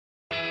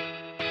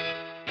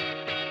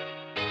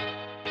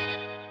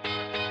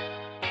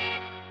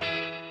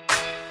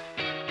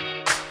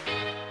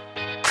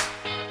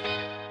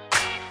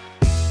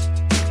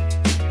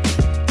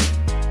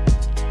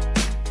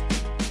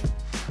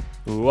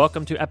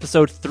Welcome to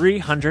episode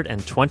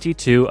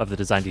 322 of the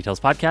Design Details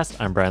Podcast.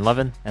 I'm Brian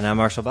Levin. And I'm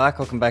Marshall Bach.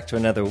 Welcome back to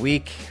another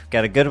week.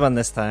 Got a good one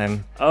this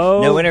time.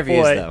 Oh, no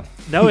interviews, boy. though.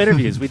 No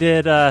interviews. We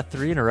did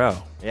 3 in a row.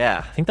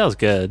 Yeah. I think that was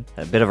good.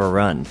 A bit of a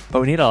run.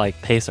 But we need to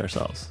pace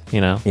ourselves, you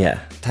know? Yeah.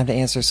 Time to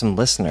answer some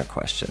listener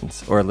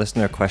questions, or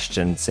listener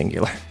question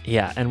singular.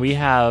 Yeah, and we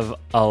have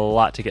a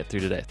lot to get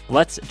through today.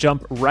 Let's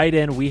jump right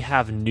in. We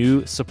have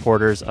new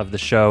supporters of the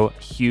show.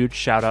 Huge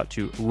shout out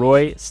to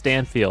Roy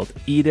Stanfield,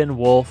 Eden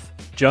Wolf,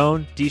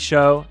 Joan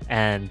Disho,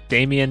 and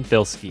Damian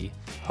Bilski.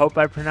 Hope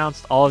I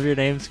pronounced all of your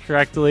names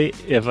correctly.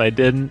 If I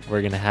didn't,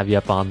 we're going to have you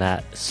up on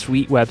that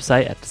sweet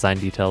website at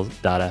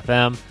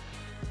designdetails.fm.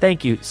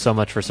 Thank you so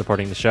much for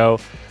supporting the show.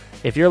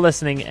 If you're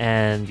listening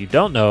and you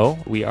don't know,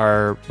 we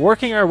are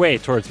working our way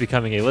towards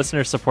becoming a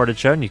listener-supported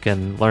show, and you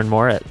can learn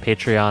more at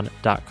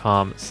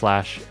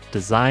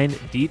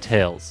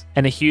patreon.com/designdetails.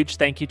 And a huge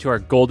thank you to our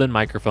golden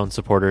microphone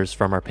supporters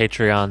from our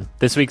Patreon.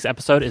 This week's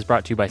episode is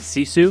brought to you by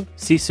Sisu.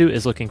 Sisu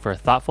is looking for a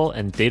thoughtful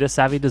and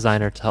data-savvy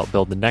designer to help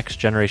build the next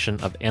generation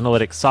of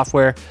analytics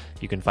software.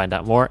 You can find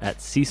out more at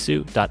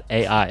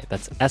sisu.ai.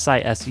 That's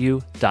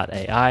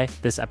SISU.ai.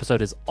 This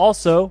episode is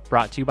also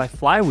brought to you by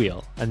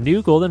Flywheel, a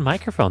new golden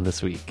microphone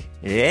this week.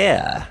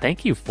 Yeah.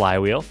 Thank you,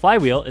 Flywheel.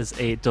 Flywheel is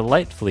a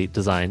delightfully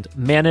designed,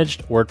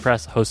 managed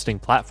WordPress hosting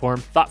platform,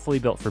 thoughtfully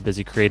built for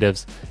busy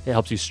creatives. It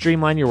helps you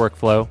streamline your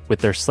workflow with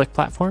their slick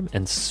platform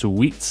and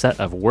sweet set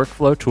of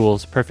workflow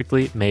tools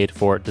perfectly made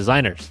for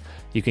designers.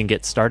 You can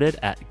get started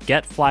at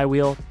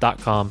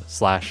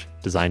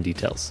getflywheel.com/design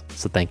details.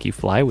 So thank you,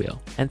 Flywheel.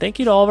 And thank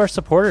you to all of our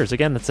supporters.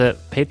 Again, that's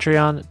at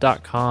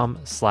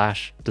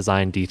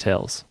patreon.com/design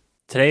details.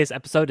 Today's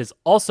episode is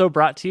also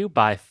brought to you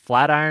by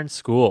Flatiron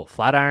School.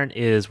 Flatiron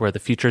is where the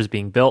future is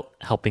being built,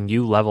 helping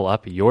you level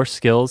up your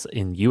skills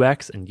in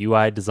UX and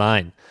UI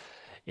design.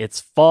 It's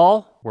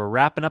fall. We're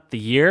wrapping up the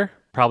year.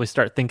 Probably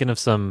start thinking of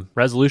some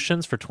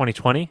resolutions for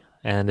 2020.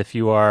 And if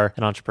you are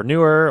an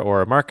entrepreneur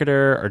or a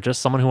marketer or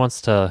just someone who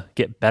wants to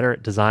get better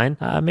at design,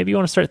 maybe you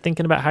want to start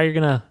thinking about how you're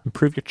going to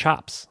improve your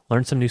chops,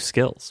 learn some new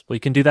skills. Well, you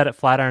can do that at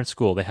Flatiron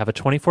School. They have a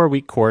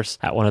 24-week course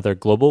at one of their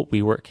global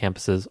WeWork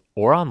campuses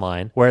or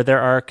online where there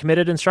are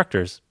committed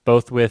instructors,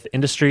 both with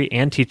industry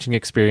and teaching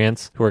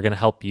experience, who are going to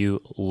help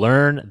you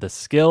learn the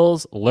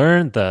skills,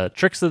 learn the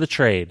tricks of the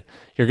trade.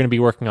 You're going to be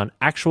working on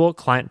actual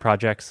client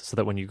projects so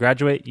that when you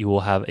graduate, you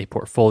will have a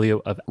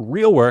portfolio of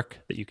real work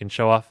that you can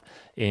show off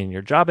in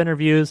your job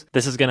interviews.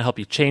 This is going to help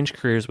you change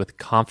careers with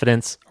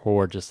confidence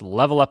or just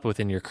level up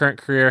within your current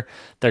career.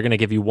 They're going to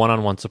give you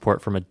one-on-one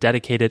support from a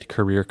dedicated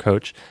career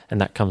coach, and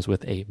that comes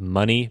with a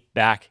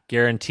money-back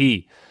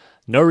guarantee.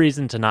 No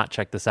reason to not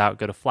check this out.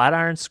 Go to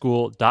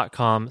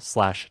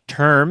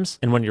flatironschool.com/terms.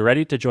 And when you're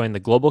ready to join the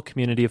global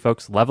community of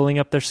folks leveling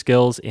up their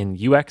skills in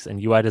UX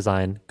and UI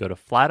design, go to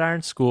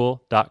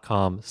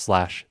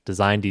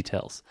flatironschool.com/design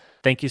details.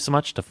 Thank you so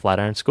much to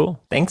Flatiron School.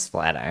 Thanks,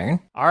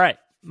 Flatiron. All right,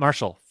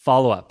 Marshall,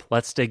 follow up.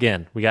 Let's dig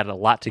in. We got a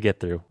lot to get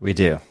through. We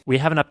do. We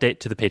have an update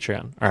to the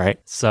Patreon. All right.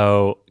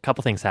 So a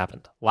couple things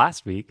happened.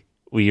 Last week,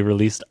 we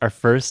released our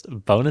first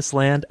Bonus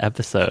Land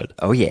episode.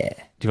 Oh, yeah.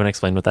 Do you want to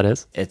explain what that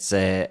is? It's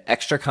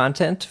extra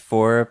content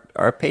for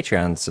our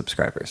Patreon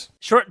subscribers.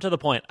 Short and to the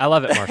point. I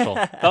love it, Marshall.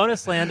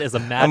 Bonus Land is a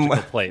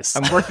magical place.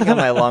 I'm working on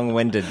my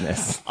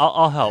long-windedness.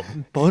 I'll help.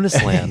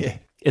 Bonus Land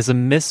is a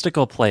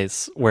mystical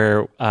place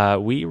where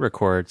we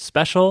record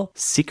special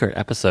secret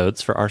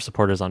episodes for our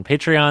supporters on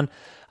Patreon.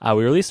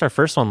 We released our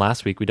first one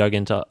last week. We dug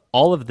into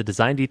all of the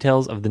design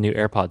details of the new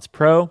AirPods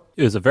Pro.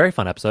 It was a very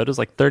fun episode. It was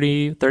like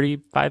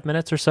 35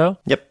 minutes or so.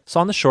 Yep. So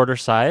on the shorter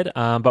side,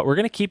 but we're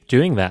going to keep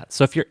doing that.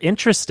 So if you're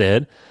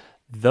interested,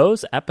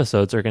 those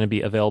episodes are going to be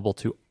available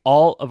to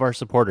all of our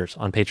supporters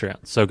on Patreon.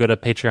 So go to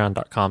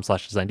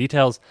patreon.com/design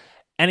details.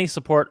 Any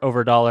support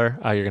over $1,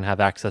 you're going to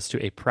have access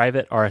to a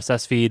private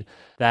RSS feed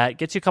that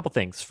gets you a couple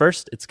things.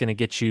 First, it's going to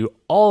get you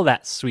all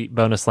that sweet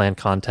Bonus Land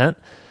content.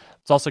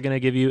 It's also going to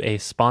give you a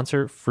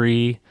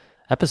sponsor-free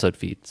episode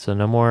feed, so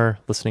no more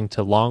listening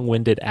to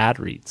long-winded ad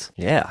reads.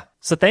 Yeah.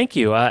 So thank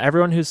you,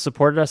 everyone who's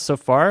supported us so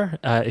far.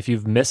 If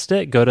you've missed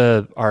it, go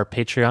to our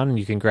Patreon and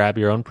you can grab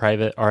your own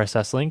private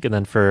RSS link. And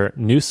then for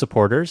new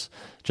supporters,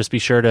 just be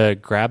sure to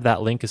grab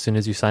that link as soon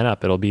as you sign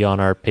up. It'll be on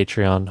our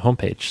Patreon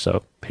homepage,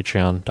 so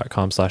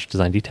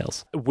patreon.com/design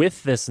details.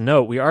 With this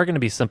note, we are going to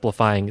be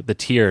simplifying the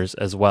tiers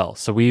as well.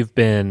 So we've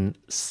been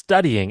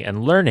studying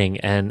and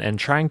learning and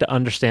trying to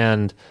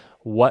understand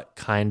what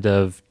kind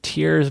of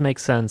tiers make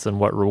sense and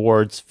what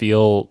rewards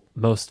feel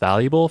most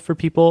valuable for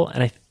people.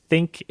 And I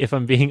think, if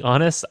I'm being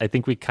honest, I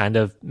think we kind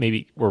of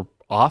maybe were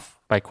off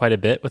by quite a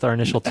bit with our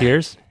initial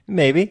tiers.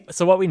 Maybe.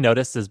 So what we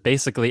noticed is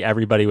basically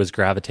everybody was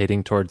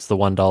gravitating towards the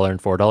 $1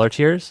 and $4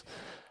 tiers.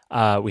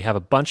 We have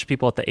a bunch of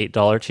people at the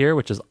 $8 tier,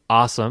 which is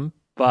awesome,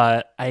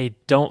 but I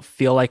don't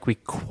feel like we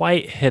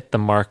quite hit the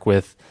mark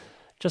with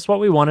just what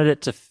we wanted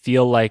it to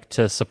feel like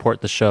to support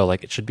the show.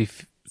 Like it should be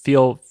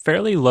feel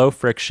fairly low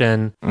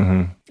friction,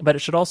 but it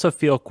should also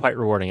feel quite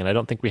rewarding. And I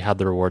don't think we had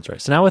the rewards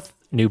right. So now with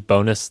new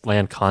bonus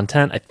land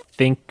content, I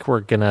think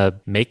we're going to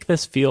make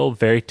this feel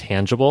very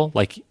tangible.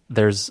 Like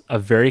there's a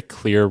very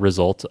clear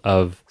result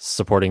of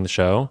supporting the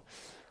show.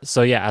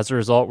 So yeah, as a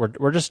result,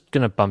 we're just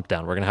going to bump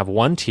down. We're going to have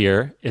one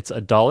tier. It's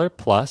 $1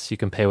 plus. You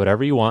can pay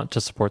whatever you want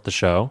to support the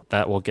show.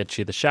 That will get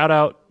you the shout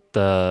out,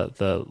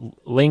 the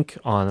link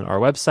on our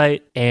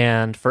website.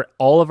 And for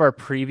all of our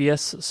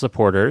previous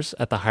supporters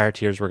at the higher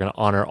tiers, we're going to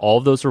honor all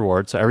of those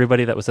rewards. So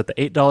everybody that was at the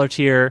 $8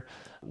 tier,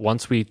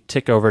 once we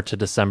tick over to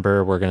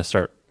December, we're going to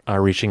start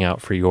reaching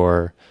out for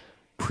your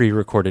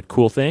pre-recorded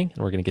cool thing,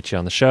 and we're going to get you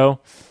on the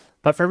show.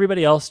 But for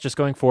everybody else, just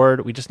going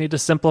forward, we just need to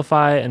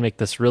simplify and make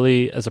this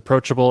really as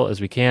approachable as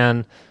we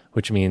can,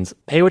 which means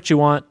pay what you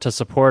want to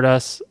support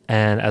us.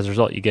 And as a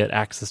result, you get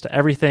access to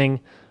everything,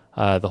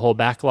 the whole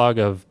backlog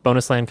of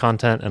bonus land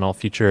content and all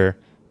future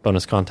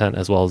bonus content,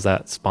 as well as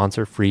that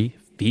sponsor-free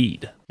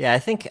feed. Yeah, I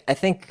think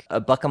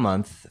 $1 a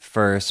month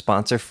for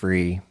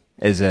sponsor-free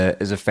is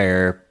a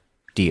fair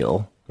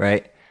deal,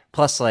 right?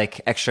 Plus,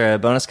 like, extra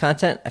bonus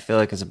content, I feel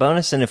like is a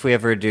bonus. And if we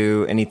ever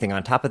do anything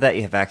on top of that,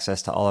 you have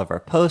access to all of our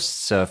posts.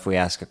 So if we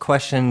ask a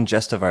question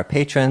just of our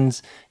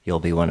patrons,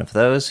 you'll be one of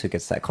those who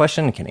gets that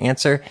question and can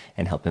answer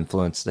and help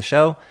influence the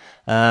show.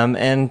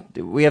 And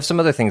we have some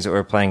other things that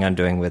we're planning on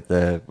doing with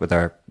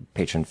our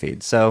patron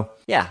feed. So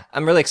yeah,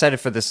 I'm really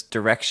excited for this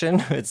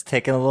direction. It's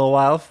taken a little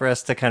while for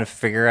us to kind of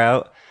figure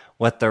out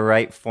what the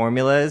right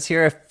formula is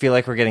here. I feel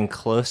like we're getting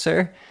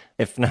closer,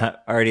 if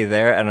not already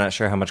there. I'm not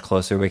sure how much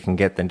closer we can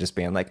get than just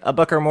being like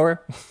 $1 or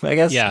more, I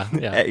guess. Yeah.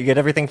 You get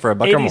everything for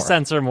 $1 or more. 80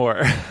 cents or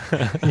more.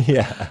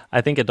 Yeah.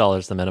 I think $1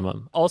 is the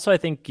minimum. Also, I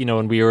think,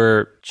 when we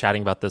were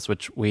chatting about this,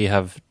 which we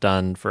have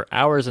done for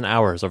hours and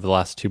hours over the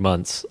last 2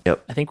 months,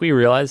 Yep. I think we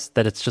realized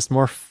that it's just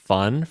more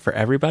fun for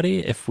everybody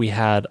if we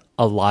had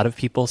a lot of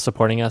people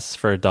supporting us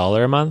for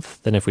 $1 a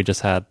month than if we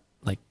just had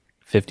like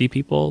 50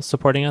 people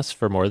supporting us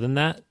for more than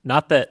that.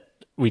 Not that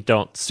we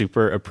don't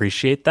super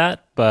appreciate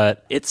that,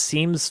 but it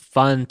seems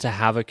fun to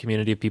have a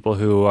community of people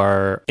who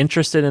are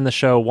interested in the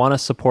show, want to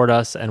support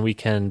us, and we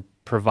can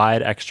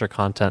provide extra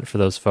content for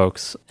those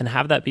folks and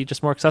have that be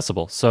just more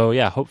accessible. So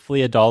yeah,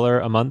 hopefully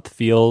 $1 a month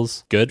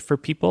feels good for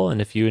people. And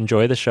if you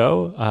enjoy the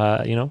show,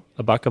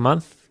 $1 a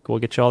month, we'll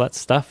get you all that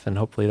stuff. And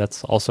hopefully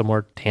that's also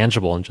more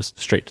tangible and just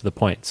straight to the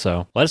point.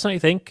 So let us know what you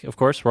think. Of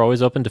course, we're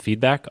always open to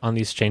feedback on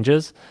these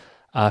changes.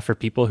 For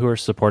people who are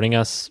supporting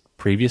us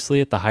previously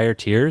at the higher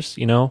tiers,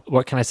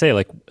 what can I say?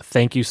 Like,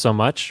 thank you so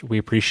much. We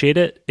appreciate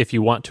it. If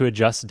you want to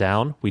adjust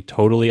down, we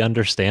totally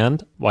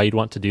understand why you'd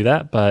want to do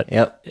that, but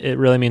It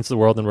really means the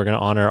world, and we're going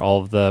to honor all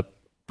of the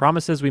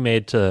promises we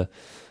made to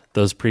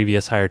those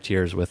previous higher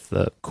tiers with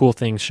the cool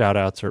things, shout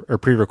outs, or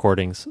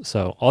pre-recordings.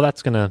 So all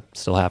that's going to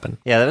still happen.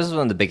 Yeah, that was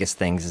one of the biggest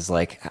things is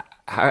like,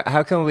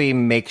 how can we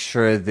make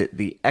sure that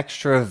the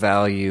extra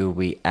value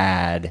we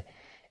add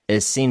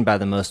is seen by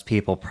the most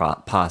people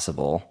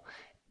possible,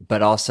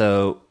 but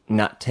also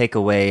not take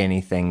away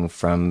anything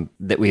from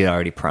that we had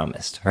already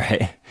promised,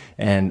 right?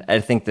 And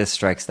I think this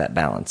strikes that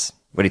balance.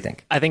 What do you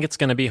think? I think it's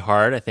going to be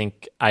hard. I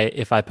think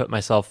if I put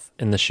myself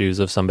in the shoes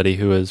of somebody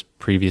who was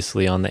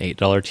previously on the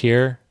 $8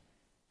 tier,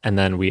 and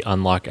then we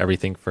unlock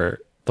everything for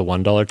the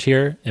 $1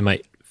 tier, it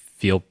might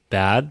feel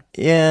bad.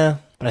 Yeah.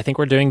 But I think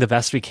we're doing the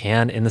best we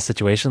can in the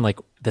situation. Like,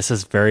 this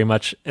is very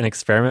much an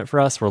experiment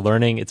for us. We're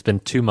learning. It's been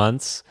 2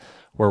 months.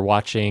 We're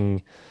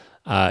watching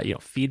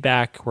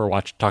feedback.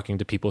 We're talking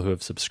to people who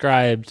have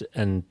subscribed,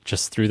 and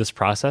just through this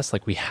process,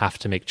 like, we have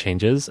to make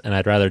changes, and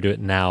I'd rather do it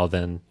now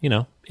than,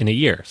 in a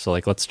year. So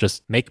like, let's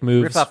just make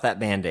moves. Rip off that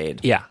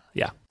Band-Aid. Yeah.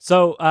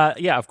 So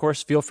of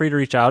course, feel free to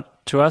reach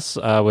out to us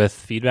with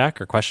feedback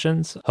or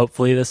questions.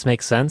 Hopefully this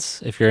makes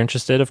sense. If you're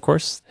interested, of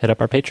course, hit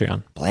up our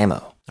Patreon.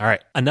 Blammo. All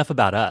right, enough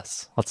about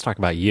us. Let's talk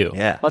about you.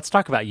 Yeah. Let's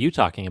talk about you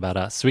talking about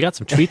us. So we got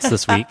some tweets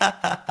this week.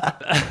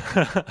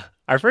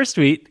 Our first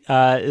tweet,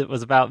 it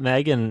was about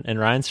Meg and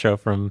Ryan's show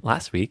from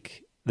last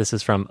week. This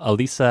is from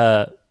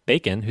Elisa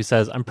Bacon, who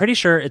says, I'm pretty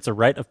sure it's a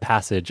rite of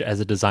passage as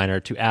a designer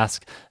to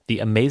ask the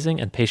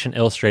amazing and patient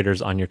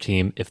illustrators on your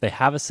team if they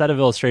have a set of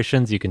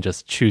illustrations you can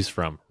just choose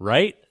from,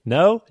 right?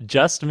 No?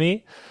 Just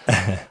me?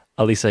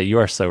 Elisa, you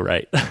are so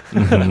right.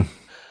 Mm-hmm.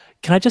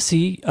 Can I just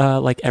see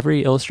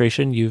every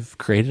illustration you've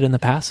created in the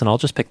past, and I'll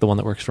just pick the one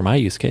that works for my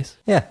use case?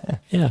 Yeah.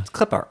 Yeah. It's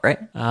clip art, right?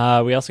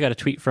 We also got a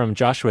tweet from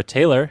Joshua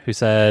Taylor, who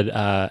said,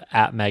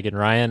 at Meg and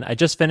Ryan, I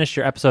just finished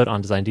your episode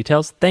on design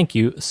details. Thank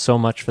you so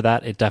much for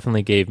that. It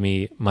definitely gave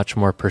me much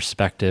more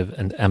perspective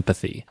and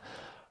empathy.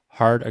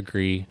 Hard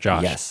agree,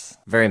 Josh. Yes,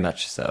 very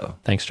much so.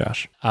 Thanks,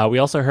 Josh. We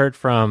also heard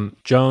from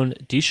Joan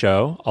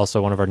Disho,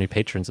 also one of our new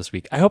patrons this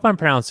week. I hope I'm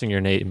pronouncing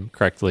your name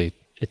correctly.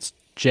 It's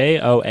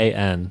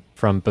Joan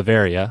from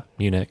Bavaria,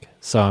 Munich.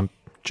 So I'm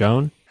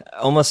Joan?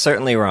 Almost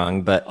certainly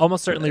wrong, but...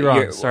 Almost certainly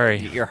wrong, sorry.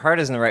 Your heart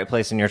is in the right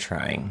place and you're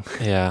trying.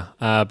 Yeah,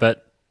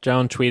 but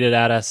Joan tweeted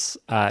at us,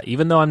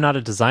 even though I'm not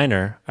a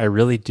designer, I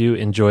really do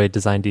enjoy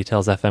Design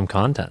Details FM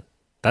content.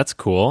 That's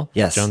cool.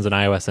 Yes. Joan's an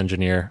iOS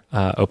engineer,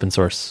 open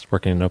source,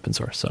 working in open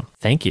source. So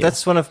thank you.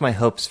 That's one of my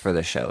hopes for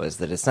the show, is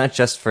that it's not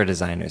just for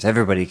designers.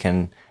 Everybody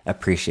can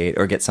appreciate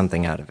or get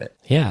something out of it.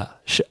 Yeah.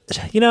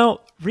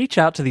 Reach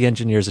out to the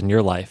engineers in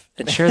your life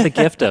and share the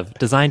gift of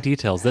design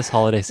details this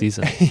holiday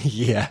season.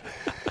 Yeah.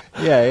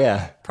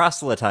 Yeah.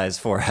 Proselytize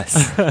for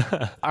us.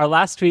 Our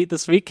last tweet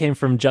this week came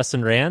from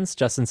Justin Rands.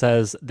 Justin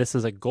says, this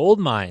is a gold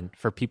mine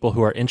for people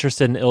who are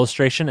interested in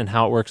illustration and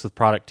how it works with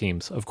product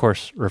teams. Of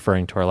course,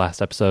 referring to our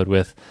last episode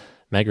with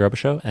Meg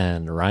Robichaux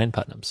and Ryan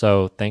Putnam.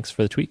 So thanks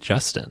for the tweet,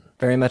 Justin.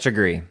 Very much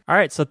agree. All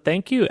right. So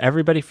thank you,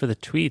 everybody, for the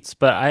tweets.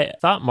 But I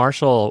thought,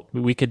 Marshall,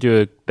 we could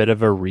do a bit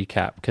of a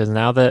recap, because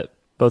now that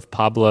both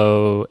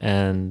Pablo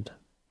and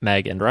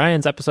Meg and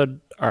Ryan's episode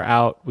are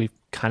out, we've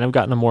kind of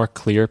gotten a more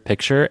clear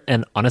picture.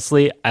 And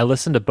honestly, I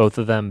listened to both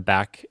of them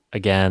back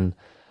again.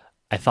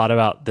 I thought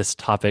about this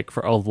topic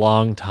for a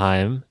long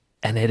time,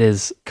 and it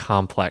is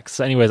complex.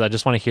 So anyways, I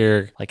just want to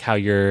hear how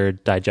you're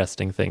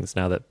digesting things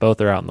now that both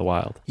are out in the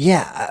wild.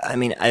 Yeah, I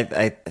mean,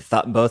 I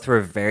thought both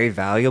were very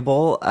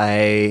valuable.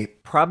 I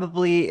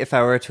probably, if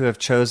I were to have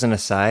chosen a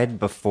side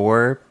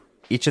before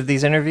each of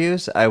these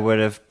interviews, I would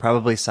have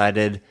probably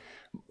sided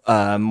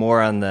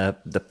more on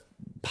the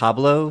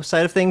Pablo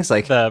side of things,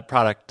 like the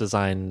product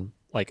design,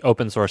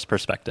 open source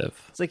perspective.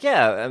 It's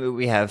I mean,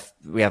 we have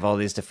all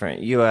these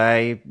different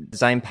UI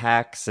design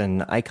packs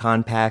and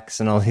icon packs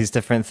and all these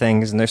different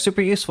things, and they're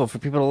super useful for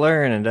people to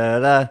learn and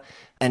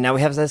And now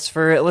we have this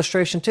for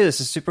illustration too. This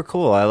is super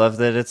cool. I love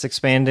that it's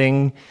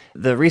expanding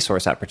the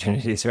resource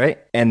opportunities, right?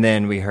 And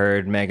then we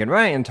heard Meg and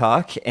Ryan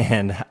talk,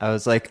 and I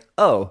was like,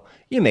 oh,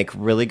 you make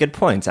really good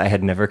points I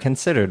had never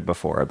considered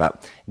before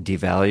about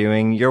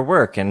devaluing your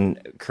work and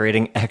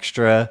creating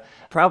extra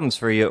problems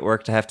for you at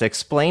work to have to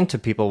explain to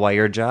people why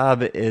your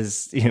job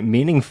is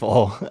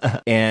meaningful.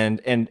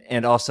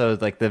 and also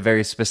the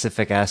very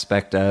specific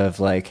aspect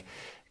of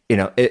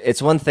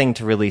it's one thing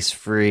to release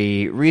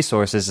free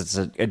resources. It's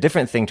a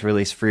different thing to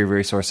release free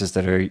resources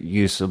that are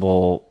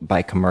usable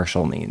by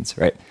commercial means,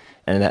 right?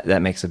 And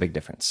that makes a big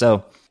difference.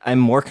 So I'm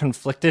more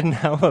conflicted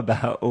now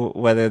about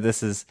whether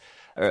this is,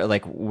 or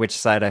which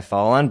side I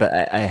fall on,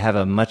 but I have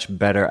a much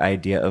better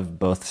idea of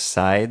both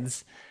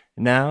sides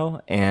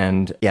now.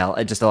 And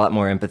yeah, just a lot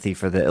more empathy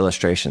for the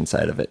illustration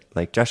side of it,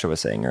 like Joshua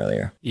was saying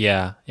earlier.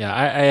 Yeah,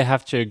 I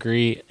have to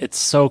agree. It's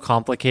so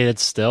complicated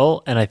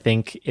still, and I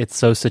think it's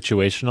so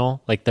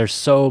situational. There's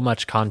so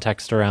much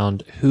context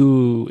around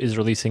who is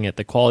releasing it,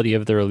 the quality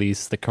of the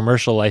release, the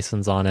commercial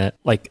license on it,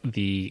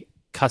 the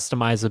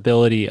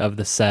customizability of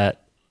the set,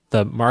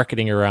 the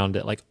marketing around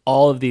it,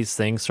 all of these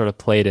things sort of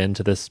played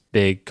into this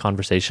big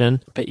conversation.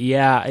 But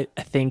yeah,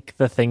 I think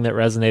the thing that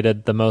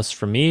resonated the most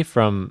for me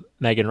from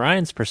Meg and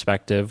Ryan's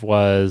perspective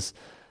was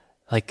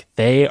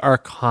they are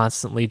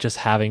constantly just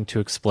having to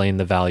explain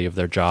the value of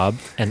their job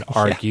and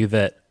argue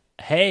that,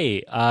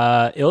 hey,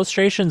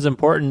 illustration's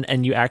important,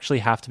 and you actually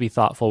have to be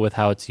thoughtful with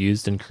how it's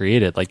used and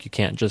created. You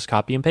can't just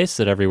copy and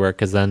paste it everywhere,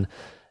 because then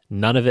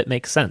none of it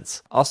makes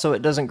sense. Also,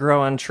 it doesn't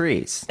grow on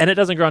trees. And it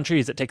doesn't grow on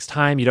trees. It takes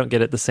time. You don't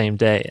get it the same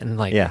day.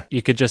 And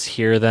you could just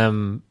hear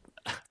them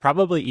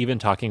probably even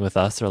talking with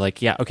us. They're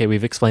yeah, okay,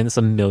 we've explained this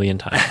a million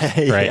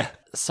times, right? Yeah.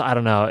 So I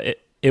don't know.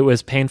 It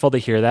was painful to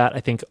hear that. I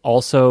think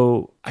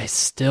also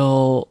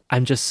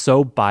I'm just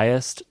so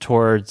biased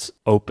towards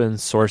open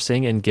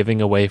sourcing and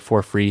giving away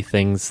for free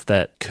things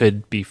that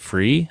could be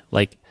free.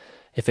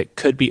 If it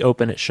could be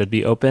open, it should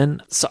be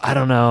open. So I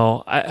don't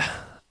know.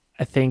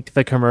 I think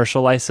the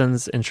commercial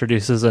license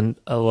introduces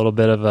a little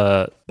bit of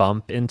a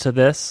bump into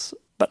this,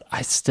 but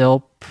I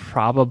still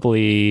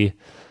probably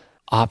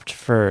opt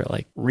for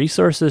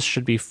resources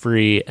should be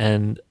free.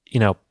 And,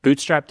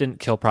 Bootstrap didn't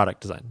kill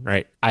product design,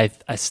 right? I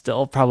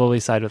still probably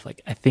side with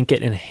I think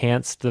it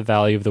enhanced the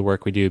value of the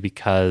work we do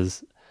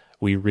because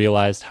we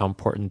realized how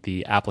important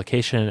the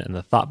application and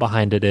the thought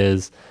behind it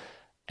is.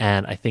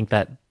 And I think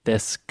that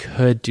this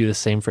could do the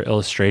same for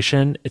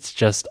illustration. It's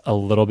just a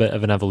little bit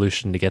of an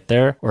evolution to get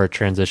there, or a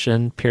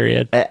transition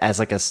period. As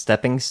a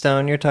stepping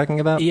stone you're talking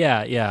about?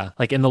 Yeah.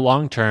 In the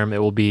long term, it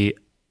will be,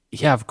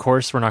 yeah, of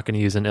course, we're not going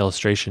to use an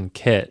illustration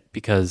kit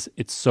because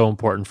it's so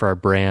important for our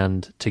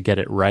brand to get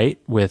it right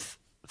with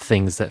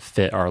things that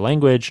fit our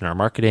language and our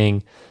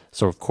marketing.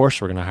 So of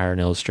course, we're going to hire an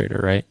illustrator,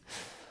 right?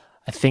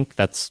 I think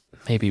that's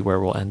maybe where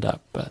we'll end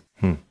up, but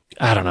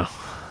I don't know.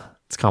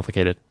 It's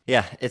complicated.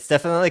 Yeah, it's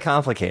definitely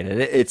complicated.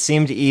 It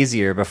seemed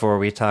easier before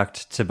we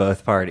talked to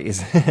both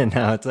parties. And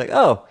now it's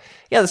oh,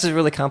 yeah, this is a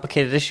really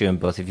complicated issue, and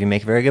both of you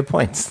make very good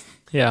points.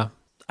 Yeah.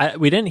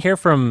 We didn't hear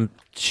from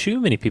too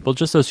many people,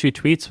 just those few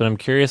tweets, but I'm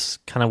curious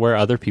kind of where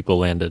other people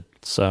landed.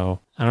 So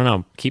I don't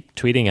know. Keep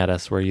tweeting at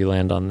us where you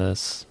land on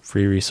this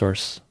free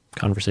resource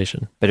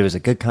conversation. But it was a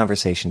good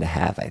conversation to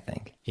have, I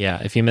think. Yeah,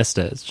 if you missed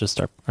it, it's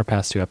just our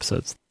past two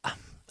episodes.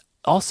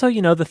 Also,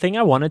 the thing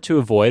I wanted to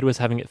avoid was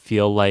having it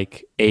feel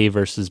like A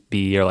versus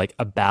B, or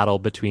a battle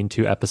between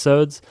two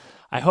episodes.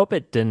 I hope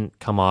it didn't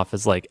come off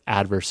as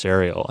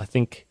adversarial. I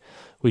think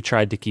we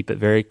tried to keep it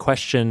very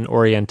question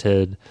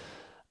oriented.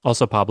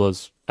 Also,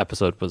 Pablo's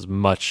episode was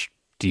much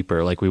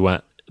deeper. We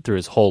went through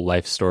his whole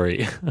life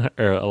story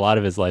or a lot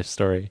of his life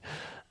story.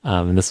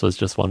 And this was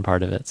just one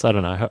part of it. So I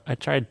don't know.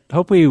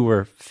 Hope we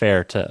were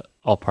fair to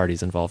all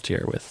parties involved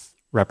here with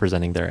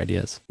representing their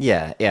ideas.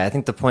 Yeah. I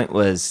think the point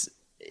was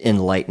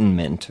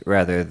enlightenment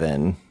rather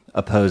than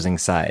opposing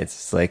sides.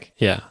 It's like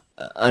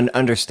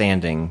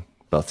understanding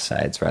both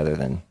sides rather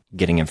than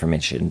getting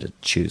information to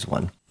choose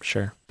one.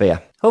 Sure. But yeah,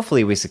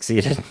 hopefully we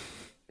succeeded.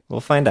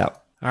 We'll find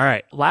out. All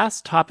right.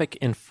 Last topic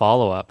in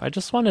follow-up. I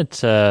just want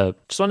to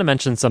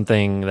mention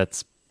something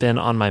that's been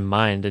on my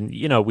mind. And,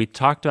 we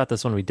talked about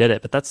this when we did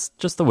it, but that's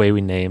just the way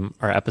we name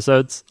our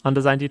episodes on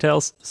Design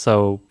Details.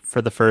 So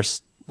for the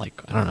first,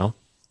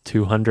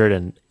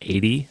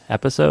 280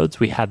 episodes,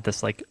 we had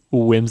this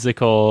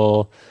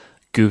whimsical,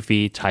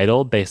 goofy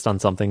title based on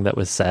something that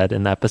was said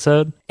in the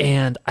episode.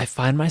 And I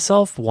find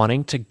myself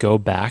wanting to go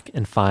back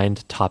and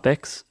find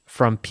topics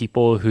from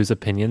people whose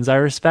opinions I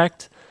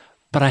respect,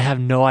 but I have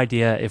no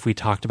idea if we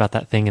talked about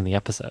that thing in the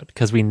episode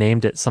because we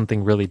named it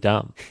something really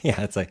dumb.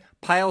 Yeah, it's like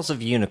piles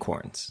of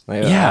unicorns.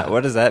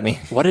 What does that mean?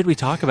 What did we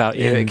talk about?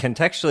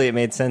 Contextually, it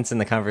made sense in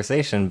the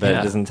conversation, but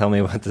it doesn't tell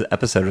me what the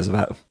episode was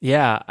about.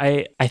 Yeah,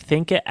 I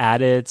think it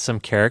added some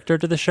character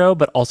to the show,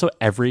 but also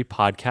every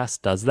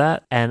podcast does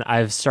that. And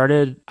I've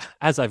started,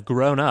 as I've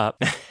grown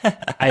up,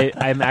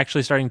 I'm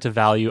actually starting to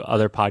value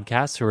other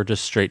podcasts who are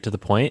just straight to the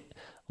point,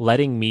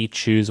 letting me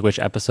choose which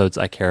episodes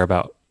I care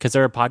about. Because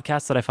there are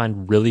podcasts that I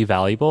find really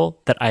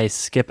valuable that I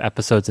skip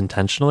episodes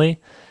intentionally,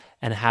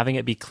 and having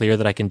it be clear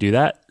that I can do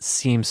that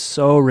seems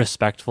so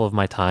respectful of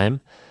my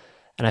time.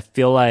 And I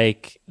feel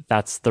like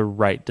that's the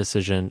right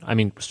decision. I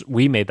mean,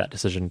 we made that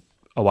decision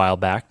a while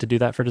back to do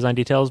that for Design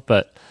Details,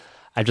 but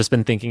I've just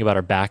been thinking about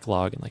our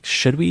backlog and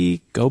should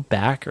we go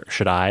back, or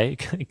should I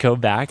go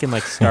back and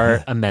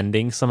start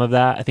amending some of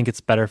that? I think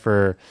it's better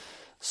for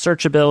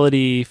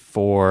searchability,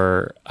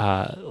 for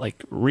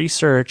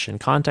research and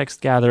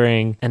context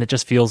gathering, and it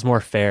just feels more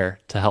fair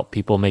to help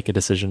people make a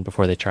decision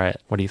before they try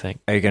it. What do you think?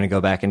 Are you going to go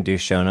back and do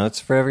show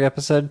notes for every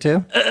episode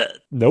too?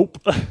 Nope.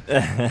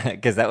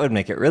 Because that would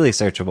make it really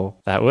searchable.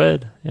 That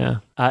would,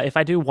 yeah. If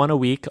I do one a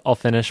week, I'll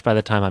finish by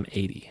the time I'm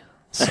 80.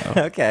 So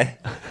okay,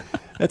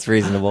 that's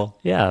reasonable.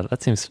 Yeah,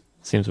 that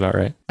seems about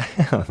right.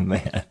 Oh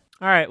man.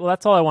 All right, well,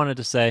 that's all I wanted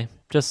to say.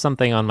 Just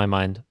something on my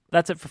mind.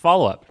 That's it for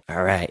follow-up.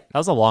 All right. That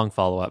was a long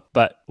follow-up,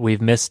 but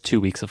we've missed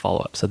 2 weeks of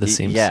follow-up, so this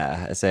seems...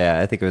 Yeah,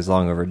 I think it was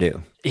long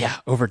overdue. Yeah,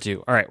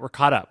 overdue. All right, we're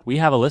caught up. We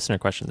have a listener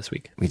question this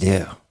week. We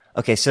do.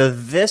 Okay, so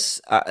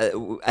this,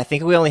 I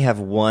think we only have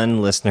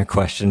one listener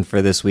question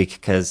for this week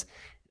because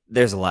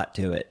there's a lot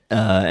to it,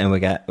 and we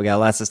got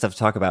lots of stuff to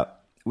talk about.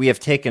 We have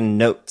taken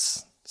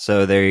notes,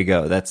 so there you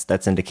go.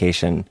 That's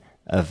indication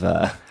of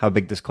how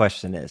big this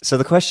question is. So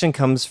the question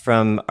comes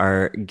from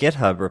our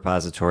GitHub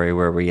repository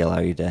where we allow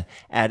you to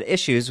add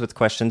issues with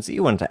questions that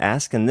you want to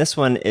ask. And this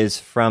one is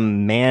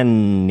from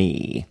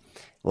Manny.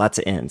 Lots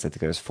of N's. I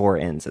think there's 4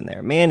 N's in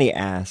there. Manny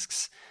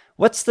asks,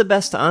 what's the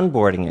best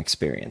onboarding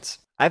experience?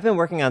 I've been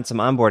working on some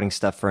onboarding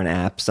stuff for an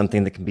app,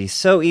 something that can be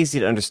so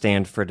easy to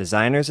understand for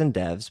designers and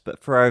devs, but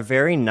for our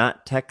very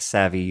not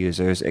tech-savvy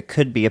users, it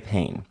could be a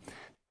pain.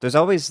 There's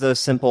always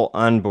those simple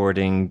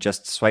onboarding,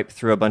 just swipe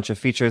through a bunch of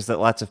features that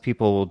lots of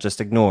people will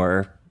just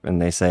ignore,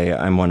 and they say,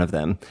 I'm one of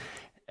them.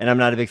 And I'm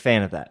not a big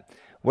fan of that.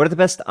 What are the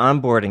best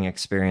onboarding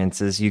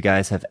experiences you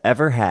guys have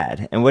ever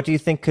had? And what do you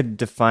think could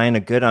define a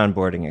good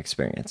onboarding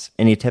experience?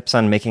 Any tips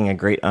on making a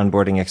great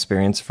onboarding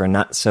experience for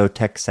not so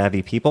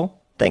tech-savvy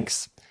people?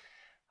 Thanks.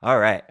 All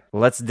right,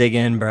 let's dig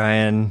in,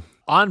 Brian.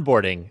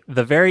 Onboarding,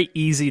 the very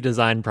easy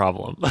design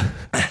problem.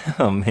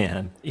 Oh,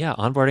 man. Yeah,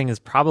 onboarding is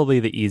probably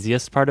the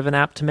easiest part of an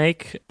app to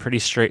make. Pretty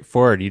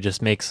straightforward. You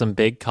just make some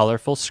big,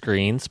 colorful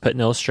screens, put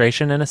an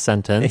illustration in a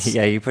sentence.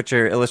 Yeah, you put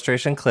your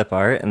illustration clip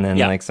art and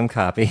then some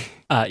copy.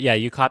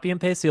 You copy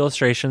and paste the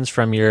illustrations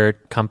from your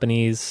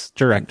company's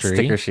directory.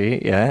 Sticker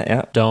sheet,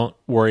 yeah. Don't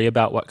worry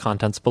about what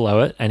content's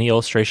below it. Any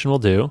illustration will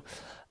do.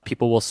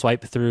 People will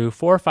swipe through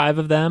 4 or 5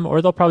 of them,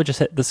 or they'll probably just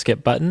hit the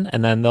skip button,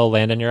 and then they'll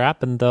land in your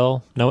app, and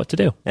they'll know what to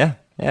do.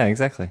 Yeah,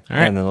 exactly. All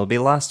right. And then they'll be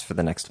lost for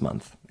the next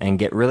month and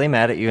get really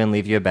mad at you and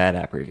leave you a bad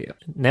app review.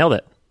 Nailed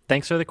it.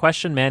 Thanks for the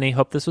question, Manny.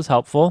 Hope this was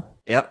helpful.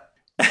 Yep.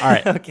 All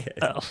right. Okay.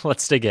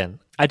 Let's dig in.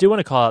 I do want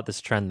to call out this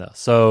trend, though.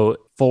 So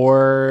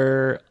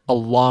for a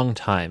long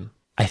time,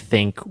 I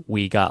think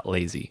we got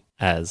lazy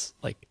as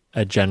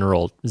a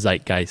general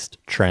zeitgeist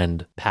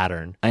trend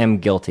pattern. I am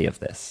guilty of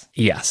this.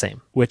 Yeah,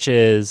 same. Which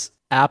is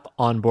app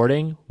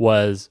onboarding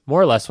was more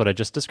or less what I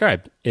just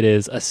described. It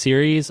is a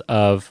series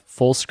of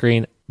full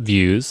screen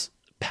views,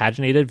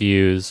 paginated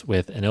views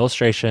with an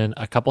illustration,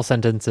 a couple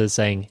sentences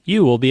saying,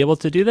 you will be able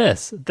to do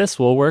this. This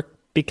will work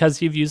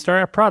because you've used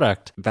our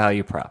product.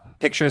 Value prop.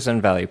 Pictures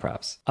and value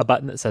props. A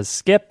button that says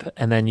skip,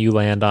 and then you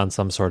land on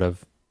some sort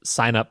of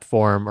sign up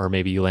form, or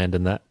maybe you land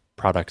in that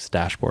product's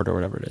dashboard or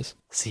whatever it is.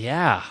 So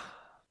yeah,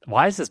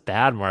 why is this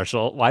bad,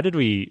 Marshall? Why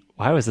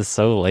was this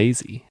so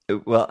lazy?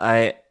 Well,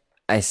 I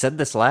I said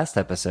this last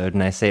episode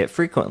and I say it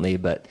frequently,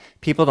 but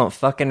people don't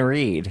fucking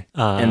read.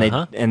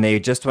 And they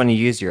just want to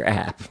use your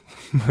app,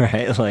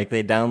 right? Like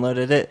they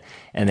downloaded it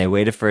and they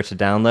waited for it to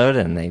download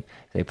and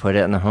they put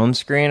it on the home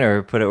screen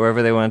or put it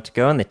wherever they want it to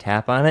go and they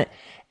tap on it.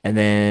 And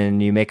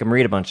then you make them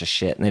read a bunch of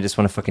shit and they just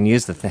want to fucking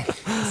use the thing.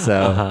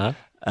 So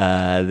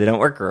they don't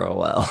work real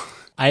well.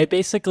 I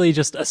basically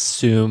just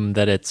assume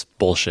that it's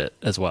bullshit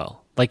as well.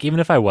 Like, even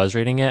if I was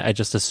reading it, I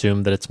just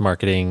assume that it's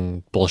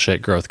marketing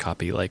bullshit growth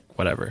copy, like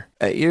whatever.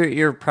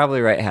 You're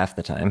probably right half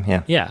the time.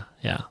 Yeah.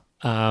 Yeah.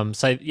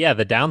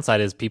 The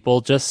downside is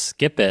people just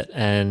skip it.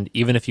 And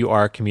even if you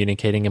are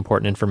communicating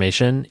important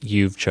information,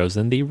 you've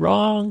chosen the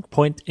wrong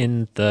point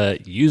in the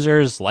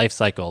user's life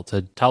cycle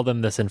to tell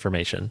them this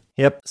information.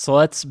 Yep. So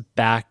let's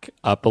back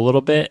up a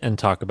little bit and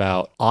talk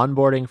about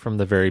onboarding from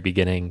the very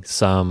beginning,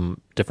 some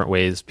different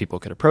ways people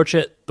could approach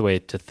it, the way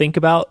to think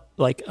about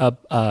like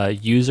a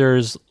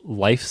user's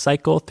life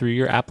cycle through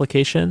your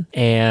application.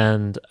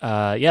 And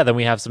then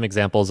we have some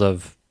examples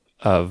of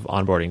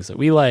onboardings that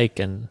we like,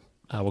 and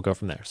we'll go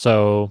from there.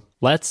 So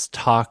let's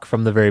talk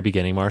from the very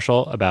beginning,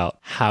 Marshall, about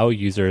how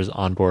users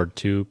onboard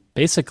to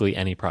basically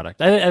any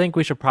product. I think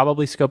we should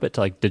probably scope it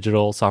to like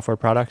digital software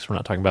products. We're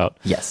not talking about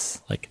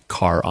like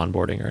car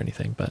onboarding or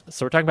anything, but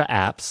so we're talking about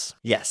apps.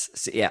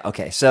 Yes.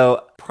 Okay.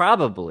 So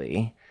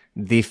probably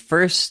the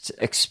first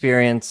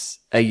experience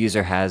a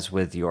user has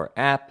with your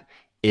app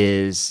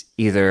is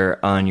either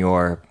on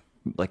your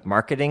like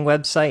marketing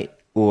website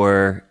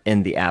or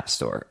in the App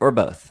Store or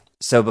both.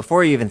 So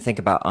before you even think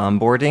about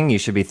onboarding, you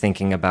should be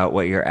thinking about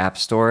what your App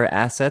Store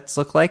assets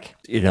look like.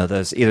 You know,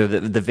 those either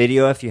the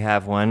video if you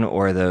have one,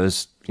 or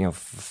those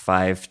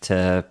 5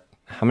 to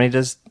how many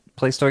does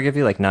Play Store give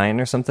you? Like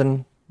 9 or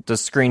something?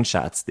 Those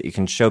screenshots that you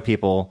can show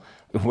people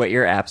what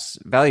your app's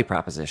value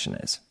proposition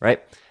is,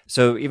 right?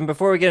 So even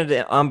before we get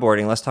into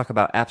onboarding, let's talk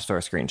about App Store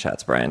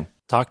screenshots, Brian.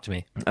 Talk to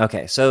me.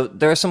 Okay, so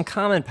there are some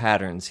common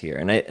patterns here,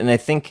 and I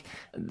think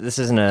this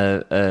isn't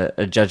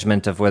a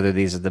judgment of whether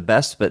these are the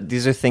best, but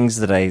these are things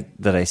that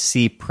I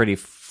see pretty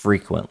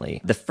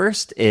frequently. The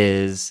first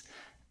is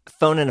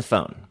phone in a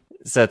phone.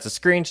 So it's a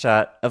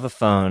screenshot of a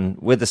phone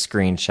with a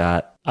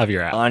screenshot of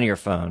your app on your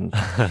phone.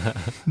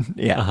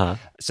 Yeah.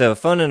 So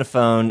phone in a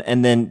phone,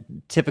 and then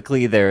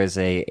typically there is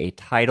a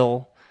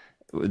title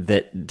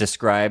that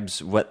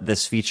describes what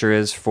this feature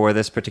is for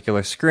this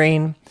particular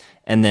screen,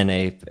 and then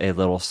a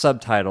little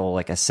subtitle,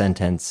 like a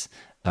sentence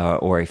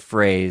or a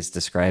phrase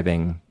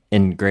describing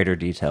in greater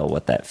detail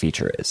what that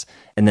feature is.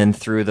 And then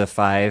through the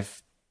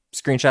 5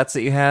 screenshots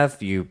that you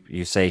have,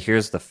 you say,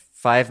 here's the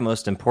 5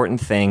 most important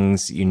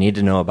things you need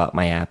to know about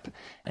my app,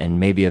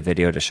 and maybe a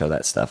video to show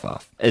that stuff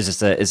off. Is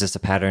this a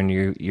pattern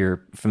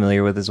you're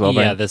familiar with as well,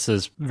 Brian? Yeah, this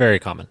is very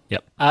common.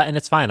 Yep. And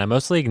it's fine. I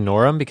mostly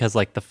ignore them because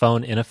like the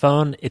phone in a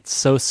phone, it's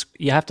so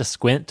you have to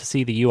squint to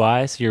see the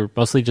UI, so you're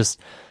mostly just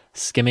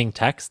skimming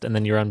text, and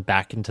then you run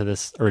back into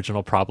this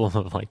original problem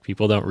of like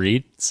people don't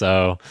read.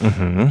 So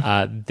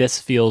this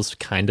feels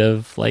kind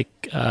of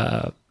like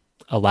a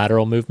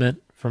lateral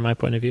movement from my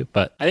point of view.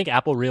 But I think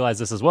Apple realized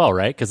this as well,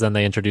 right? Because then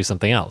they introduced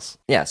something else.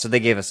 Yeah, so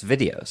they gave us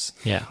videos.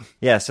 Yeah.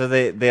 Yeah, so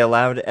they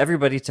allowed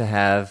everybody to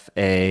have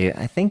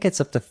I think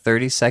it's up to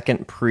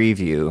 30-second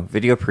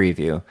video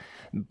preview.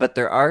 But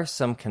there are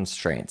some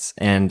constraints.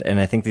 And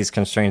I think these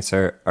constraints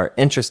are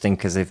interesting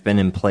because they've been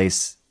in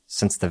place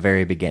since the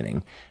very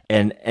beginning.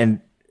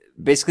 And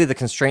basically the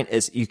constraint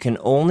is you can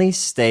only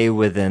stay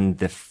within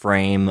the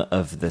frame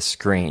of the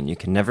screen. You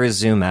can never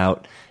zoom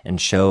out and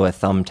show a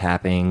thumb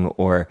tapping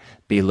or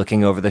be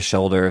looking over the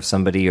shoulder of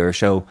somebody or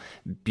show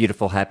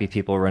beautiful, happy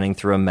people running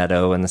through a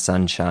meadow in the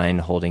sunshine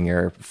holding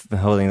their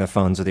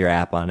phones with your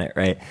app on it,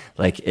 right?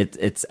 Like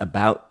it's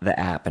about the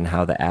app and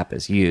how the app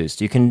is used.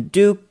 You can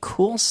do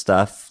cool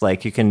stuff,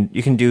 like you can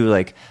do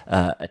like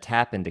a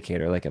tap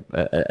indicator, like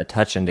a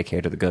touch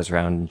indicator that goes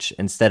around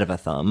instead of a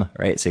thumb,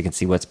 right? So you can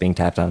see what's being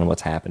tapped on and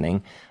what's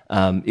happening.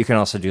 You can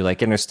also do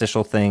like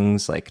interstitial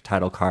things like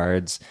title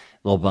cards,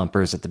 little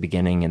bumpers at the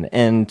beginning and the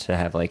end to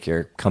have like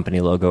your company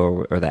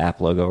logo or the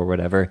app logo or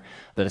whatever.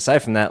 But aside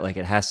from that, like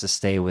it has to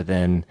stay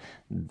within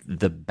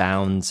the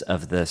bounds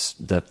of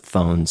the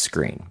phone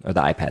screen or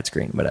the iPad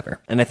screen,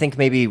 whatever. And I think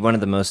maybe one of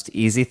the most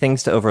easy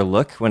things to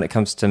overlook when it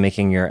comes to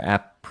making your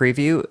app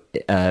preview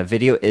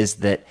video is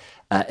that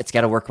it's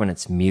got to work when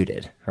it's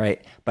muted,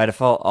 right? By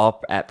default,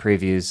 all app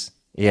previews,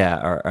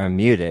 are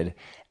muted.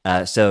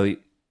 So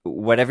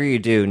whatever you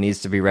do needs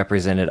to be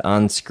represented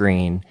on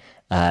screen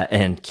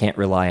and can't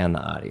rely on the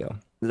audio.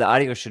 The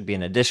audio should be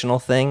an additional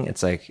thing.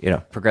 It's like,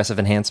 progressive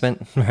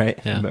enhancement, right?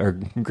 Yeah. Or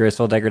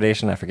graceful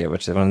degradation. I forget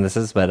which one this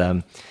is, but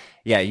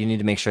you need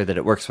to make sure that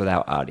it works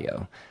without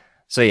audio.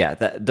 So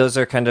those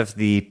are kind of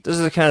the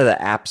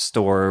App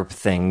Store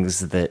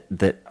things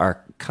that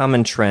are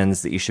common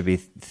trends that you should be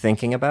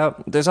thinking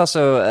about. There's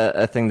also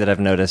a thing that I've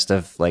noticed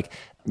of like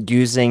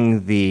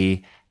using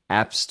the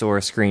App Store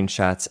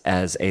screenshots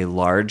as a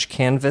large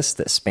canvas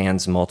that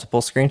spans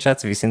multiple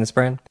screenshots. Have you seen this,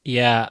 Brian?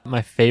 Yeah,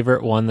 my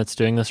favorite one that's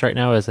doing this right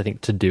now is I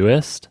think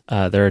Todoist.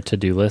 They're a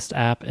to-do list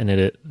app,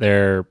 and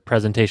their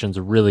presentation's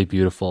really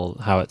beautiful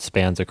how it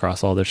spans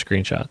across all their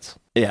screenshots.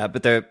 Yeah,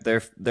 but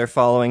they're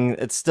following.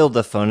 It's still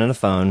the phone in a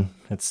phone.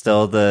 It's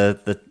still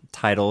the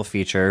title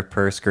feature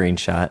per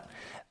screenshot,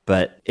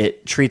 but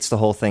it treats the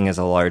whole thing as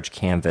a large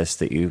canvas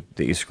that you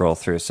scroll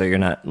through. So you're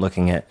not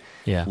looking at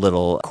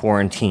little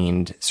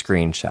quarantined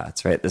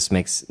screenshots, right? This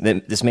makes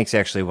you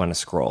actually want to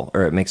scroll,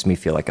 or it makes me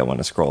feel like I want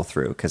to scroll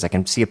through because I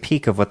can see a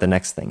peek of what the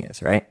next thing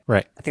is, right?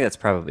 Right. I think that's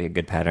probably a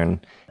good pattern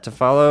to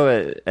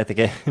follow. I think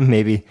it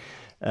maybe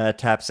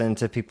taps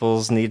into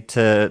people's need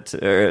to,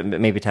 or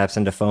maybe taps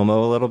into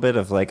FOMO a little bit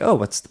of like, oh,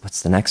 what's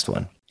the next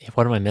one?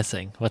 What am I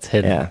missing? What's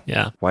hidden?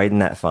 Yeah. Widen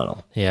that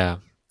funnel. Yeah.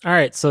 All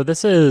right. So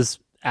this is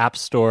App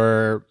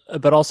Store,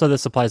 but also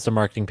this applies to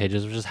marketing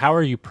pages, which is how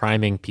are you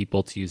priming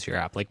people to use your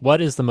app? Like, what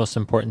is the most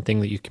important thing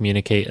that you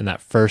communicate in that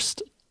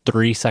first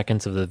 3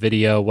 seconds of the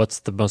video? What's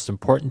the most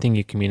important thing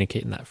you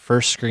communicate in that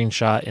first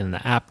screenshot, in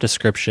the app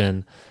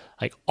description?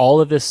 Like, all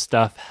of this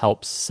stuff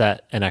helps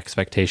set an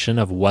expectation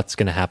of what's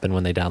going to happen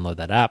when they download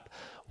that app.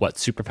 What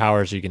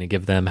superpowers are you going to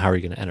give them? How are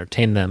you going to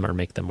entertain them or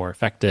make them more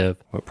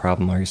effective? What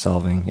problem are you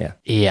solving? Yeah.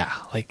 Yeah,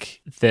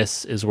 like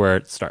this is where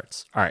it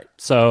starts. All right,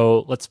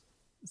 so let's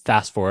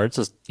fast forward.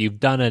 So you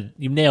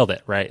nailed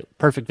it, right?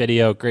 Perfect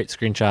video, great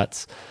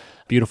screenshots,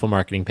 beautiful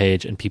marketing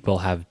page, and people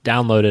have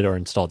downloaded or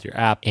installed your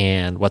app.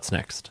 And what's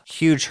next?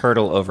 Huge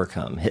hurdle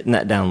overcome, hitting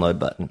that download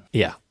button.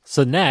 Yeah.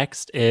 So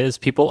next is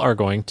people are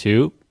going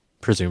to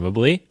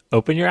presumably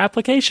open your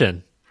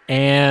application.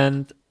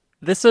 And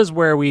this is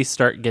where we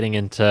start getting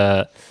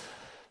into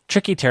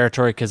tricky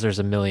territory because there's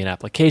a million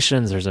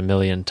applications, there's a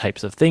million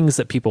types of things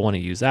that people want to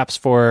use apps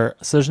for.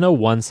 So there's no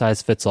one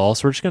size fits all.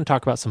 So we're just going to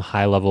talk about some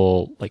high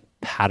level like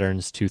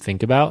patterns to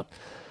think about.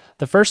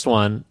 The first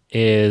one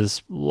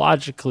is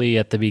logically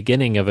at the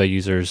beginning of a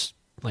user's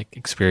like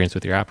experience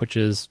with your app, which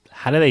is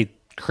how do they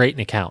create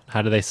an account?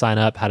 How do they sign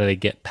up? How do they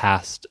get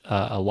past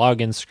a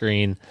login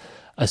screen,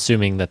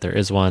 assuming that there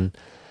is one?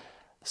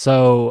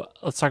 So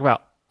let's talk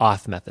about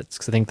auth methods,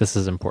 because I think this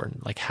is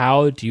important. Like,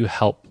 how do you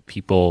help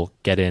people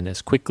get in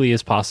as quickly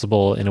as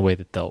possible in a way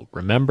that they'll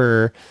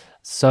remember?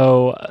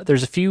 So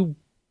there's a few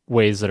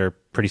ways that are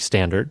pretty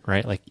standard,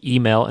 right? Like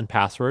email and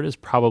password is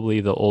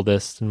probably the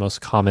oldest and most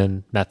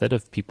common method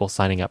of people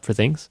signing up for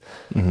things.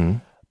 Mm-hmm.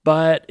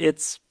 But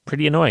it's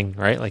pretty annoying,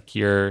 right? Like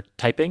you're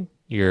typing,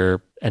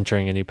 you're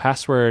entering a new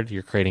password,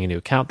 you're creating a new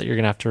account that you're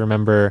going to have to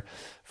remember.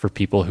 For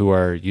people who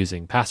are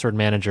using password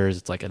managers,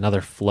 it's like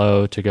another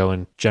flow to go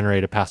and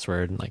generate a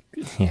password. And like,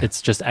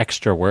 It's just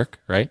extra work,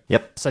 right?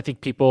 Yep. So I think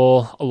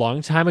people a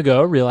long time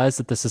ago realized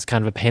that this is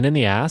kind of a pain in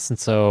the ass. And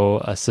so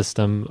a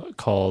system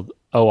called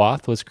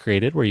OAuth was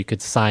created where you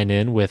could sign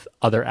in with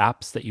other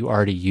apps that you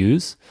already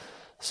use.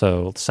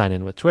 So sign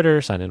in with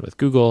Twitter, sign in with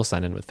Google,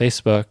 sign in with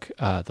Facebook.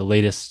 The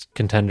latest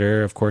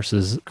contender, of course,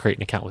 is create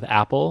an account with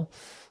Apple.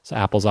 So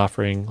Apple's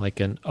offering like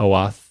an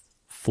OAuth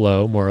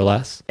flow, more or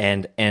less.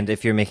 And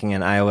if you're making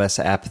an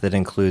iOS app that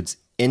includes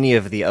any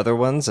of the other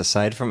ones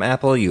aside from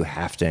Apple, you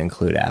have to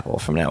include Apple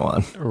from now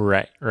on.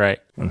 Right.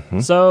 Mm-hmm.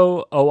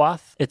 So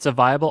OAuth, it's a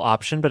viable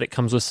option, but it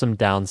comes with some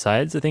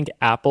downsides. I think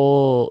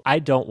Apple, I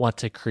don't want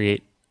to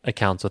create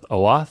accounts with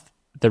OAuth.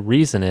 The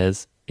reason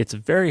is it's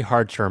very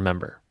hard to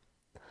remember.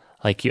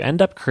 Like you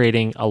end up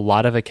creating a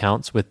lot of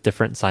accounts with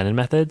different sign-in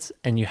methods,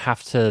 and you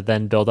have to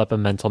then build up a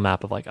mental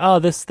map of like, oh,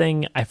 this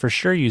thing I for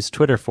sure used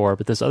Twitter for,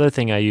 but this other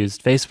thing I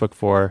used Facebook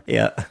for.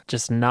 Yeah.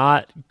 Just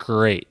not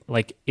great.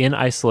 Like in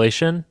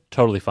isolation,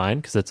 totally fine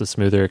because it's a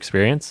smoother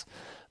experience.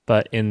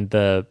 But in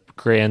the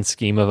grand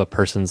scheme of a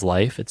person's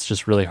life, it's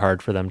just really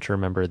hard for them to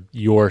remember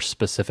your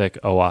specific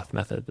OAuth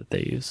method that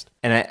they used.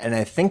 And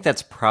I think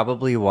that's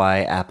probably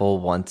why Apple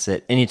wants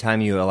it. Anytime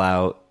you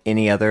allow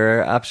any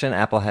other option,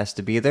 Apple has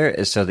to be there,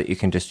 is so that you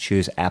can just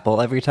choose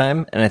Apple every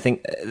time. And I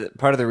think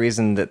part of the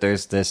reason that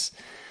there's this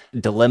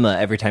dilemma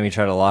every time you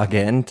try to log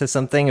in to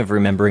something of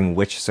remembering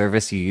which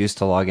service you used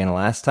to log in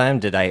last time.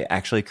 Did I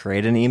actually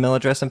create an email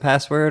address and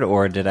password,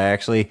 or did I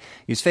actually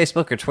use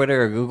Facebook or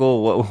Twitter or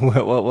Google?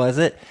 What was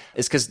it?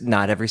 It's because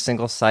not every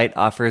single site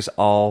offers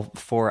all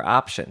four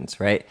options,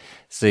 right?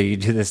 So you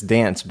do this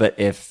dance, but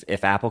if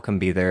Apple can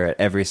be there at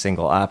every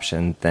single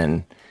option,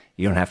 then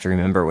you don't have to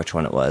remember which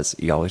one it was.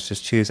 You always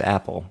just choose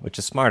Apple, which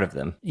is smart of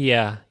them.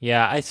 Yeah.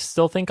 I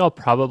still think I'll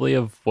probably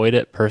avoid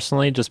it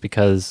personally just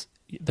because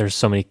there's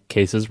so many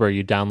cases where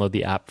you download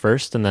the app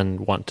first and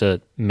then want to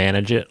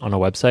manage it on a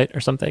website or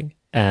something.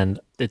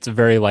 And it's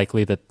very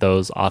likely that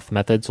those auth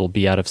methods will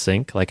be out of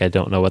sync. Like I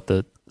don't know what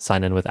the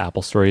sign in with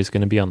Apple story is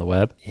going to be on the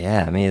web.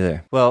 Yeah, me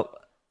either. Well,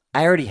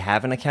 I already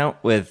have an account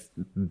with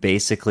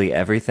basically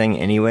everything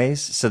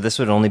anyways, so this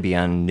would only be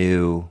on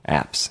new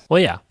apps. Well,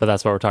 yeah, but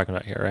that's what we're talking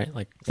about here, right?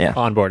 Like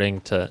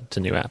onboarding to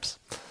new apps.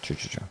 True.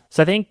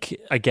 So I think,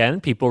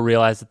 again, people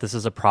realize that this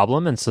is a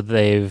problem, and so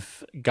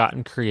they've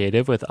gotten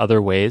creative with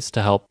other ways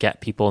to help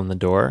get people in the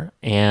door.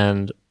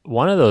 And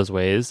one of those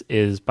ways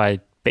is by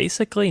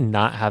basically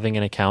not having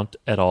an account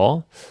at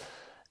all.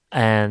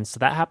 And so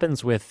that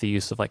happens with the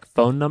use of like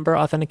phone number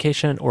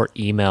authentication or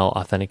email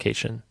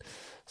authentication.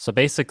 So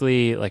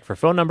basically, like for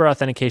phone number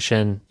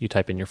authentication, you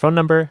type in your phone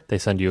number, they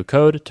send you a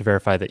code to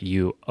verify that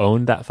you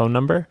own that phone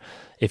number.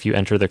 If you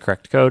enter the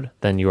correct code,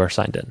 then you are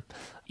signed in.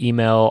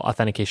 Email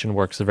authentication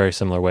works a very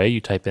similar way. You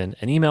type in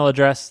an email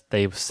address,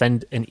 they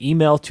send an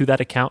email to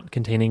that account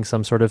containing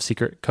some sort of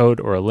secret code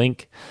or a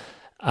link,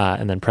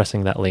 and then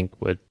pressing that link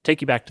would take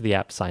you back to the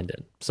app signed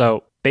in.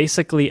 So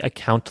basically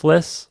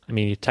accountless. I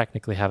mean, you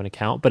technically have an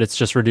account, but it's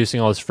just reducing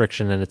all this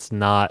friction and it's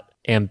not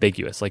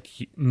ambiguous. Like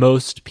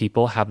most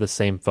people have the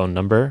same phone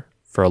number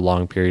for a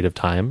long period of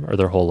time or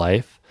their whole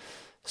life.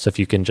 So if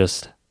you can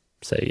just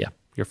say, yeah,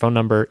 your phone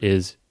number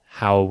is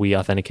how we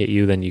authenticate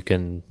you, then you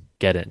can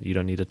get in. You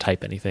don't need to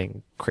type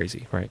anything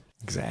crazy, right?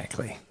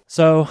 Exactly.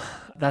 So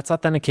that's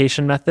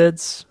authentication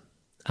methods.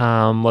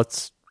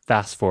 Let's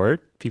fast forward.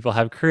 People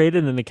have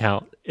created an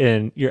account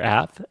in your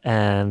app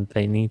and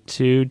they need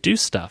to do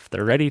stuff.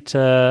 They're ready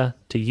to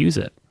use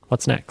it.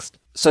 What's next?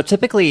 So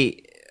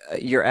typically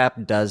your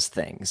app does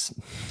things.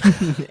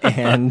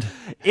 And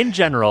in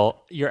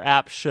general, your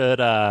app should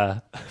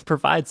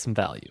provide some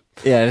value.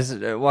 Yeah, just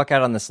walk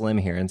out on this limb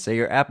here and say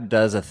your app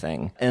does a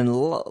thing. And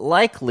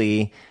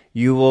likely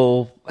you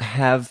will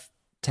have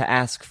to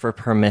ask for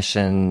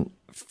permission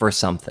for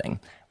something,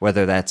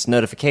 whether that's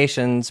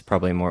notifications,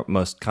 probably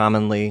most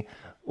commonly,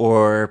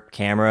 or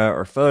camera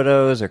or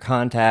photos or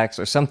contacts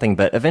or something.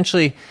 But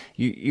eventually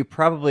you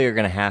probably are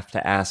going to have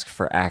to ask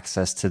for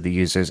access to the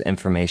user's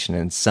information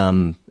in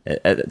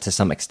to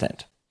some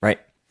extent, right?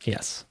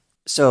 Yes.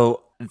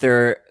 So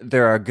there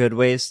are good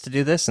ways to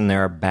do this and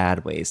there are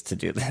bad ways to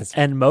do this.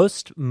 And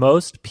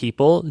most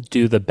people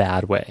do the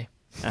bad way.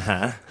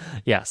 Uh-huh.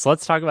 Yeah, so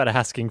let's talk about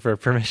asking for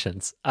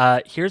permissions.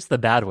 Here's the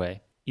bad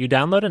way. You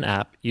download an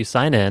app, you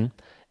sign in,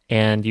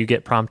 and you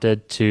get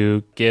prompted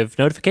to give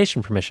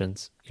notification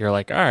permissions. You're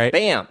like, all right,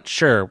 bam,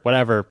 sure,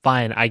 whatever,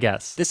 fine, I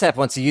guess. This app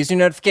wants to use your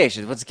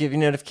notifications, wants to give you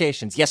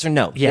notifications. Yes or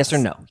no? Yes or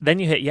no? Then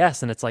you hit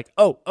yes, and it's like,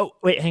 oh,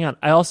 wait, hang on.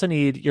 I also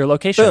need your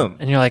location. Boom.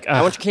 And you're like,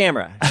 I want your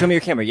camera. Show me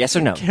your camera. Yes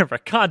or no? Camera,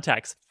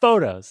 contacts,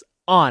 photos,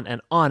 on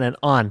and on and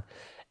on.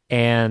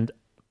 And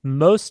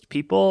most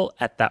people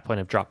at that point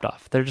have dropped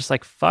off. They're just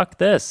like, fuck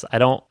this. I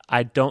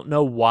don't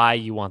know why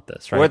you want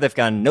this, right? Or they've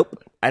gone,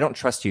 nope, I don't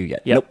trust you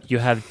yet. Yep. Nope. You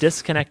have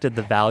disconnected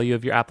the value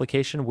of your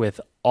application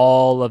with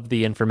all of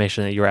the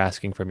information that you're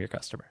asking from your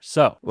customer.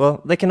 So,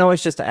 well, they can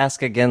always just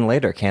ask again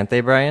later, can't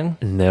they, Brian?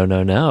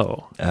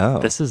 No. Oh.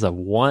 This is a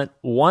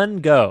one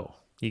go.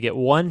 You get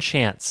one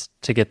chance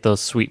to get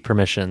those sweet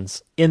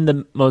permissions in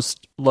the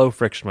most low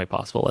friction way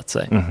possible, let's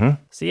say. Mm-hmm.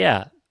 So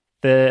yeah,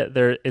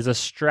 there is a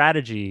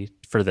strategy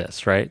for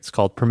this, right? It's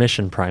called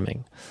permission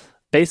priming.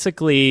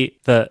 Basically,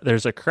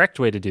 there's a correct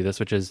way to do this,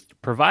 which is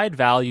provide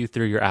value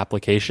through your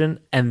application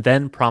and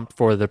then prompt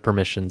for the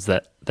permissions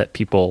that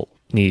people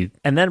need,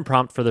 and then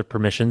prompt for the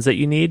permissions that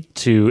you need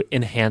to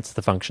enhance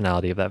the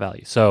functionality of that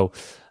value. So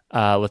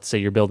let's say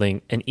you're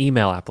building an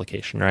email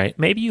application, right?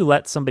 Maybe you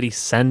let somebody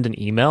send an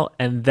email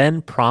and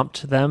then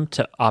prompt them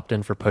to opt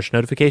in for push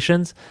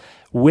notifications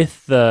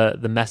with the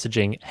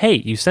messaging, hey,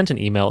 you sent an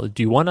email.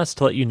 Do you want us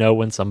to let you know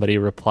when somebody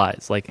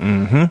replies? Like,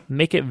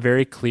 make it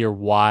very clear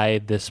why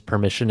this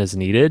permission is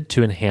needed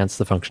to enhance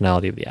the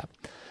functionality of the app.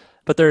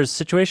 But there's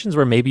situations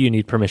where maybe you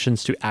need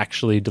permissions to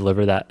actually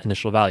deliver that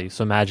initial value.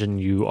 So imagine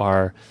you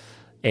are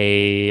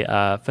a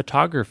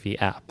photography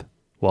app.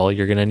 Well,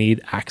 you're going to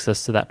need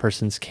access to that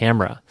person's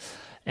camera.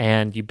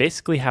 And you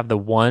basically have the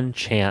one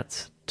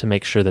chance to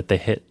make sure that they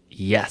hit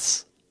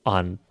yes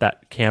on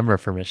that camera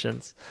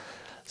permissions.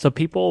 So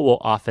people will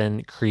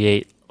often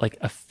create like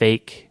a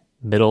fake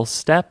middle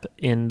step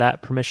in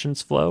that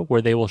permissions flow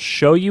where they will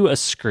show you a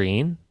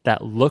screen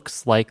that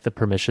looks like the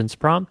permissions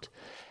prompt,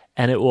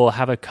 and it will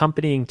have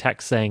accompanying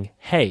text saying,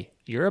 hey,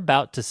 you're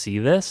about to see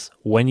this.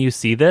 When you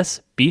see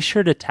this, be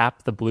sure to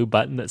tap the blue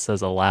button that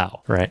says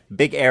allow, right?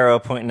 Big arrow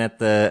pointing at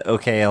the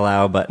OK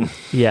allow button.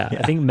 Yeah,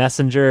 I think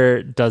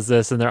Messenger does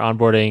this in their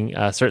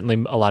onboarding.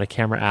 Certainly a lot of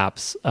camera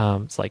apps.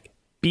 It's like,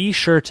 be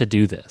sure to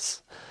do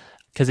this.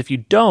 Because if you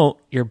don't,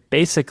 you're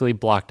basically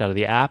blocked out of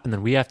the app, and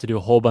then we have to do a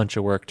whole bunch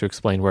of work to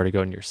explain where to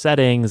go in your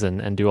settings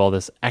and do all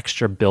this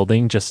extra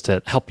building just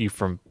to help you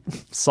from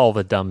solve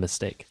a dumb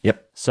mistake.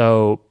 Yep.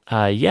 So,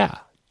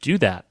 do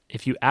that.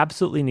 If you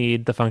absolutely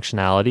need the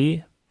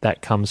functionality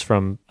that comes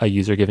from a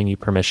user giving you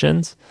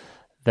permissions,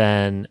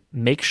 then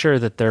make sure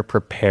that they're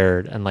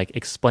prepared and like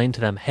explain to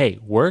them, hey,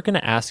 we're going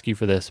to ask you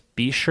for this.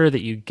 Be sure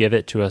that you give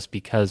it to us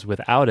because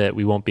without it,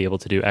 we won't be able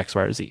to do X,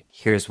 Y, or Z.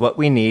 Here's what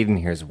we need and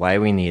here's why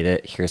we need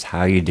it. Here's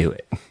how you do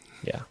it.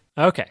 Yeah.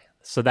 Okay.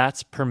 So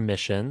that's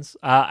permissions.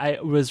 I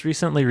was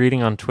recently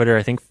reading on Twitter,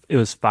 I think it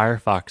was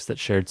Firefox that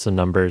shared some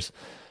numbers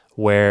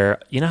where,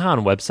 you know how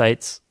on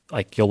websites,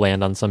 like you'll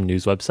land on some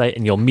news website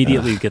and you'll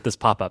immediately get this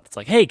pop-up. It's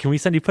like, hey, can we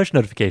send you push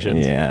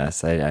notifications?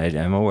 Yes,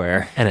 I'm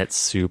aware. And it's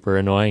super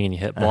annoying and you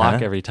hit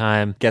block every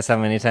time. Guess how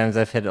many times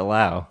I've hit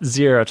allow?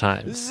 0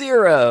 times.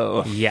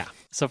 0. Yeah.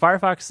 So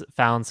Firefox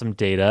found some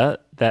data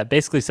that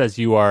basically says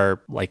you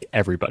are like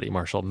everybody,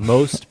 Marshall.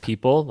 Most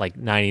people, like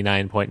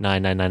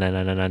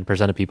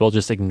 99.99999% of people,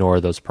 just ignore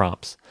those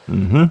prompts.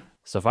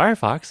 So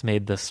Firefox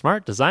made the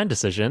smart design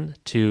decision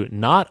to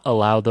not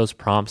allow those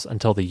prompts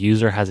until the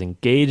user has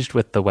engaged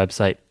with the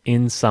website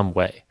in some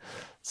way.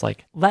 It's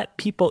like, let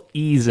people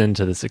ease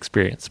into this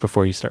experience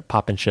before you start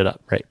popping shit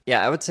up, right?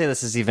 Yeah, I would say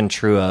this is even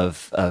true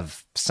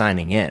of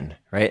signing in,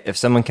 right? If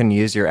someone can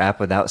use your app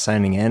without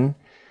signing in,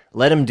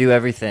 let them do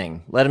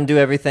everything. Let them do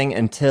everything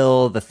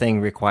until the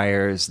thing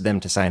requires them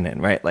to sign in,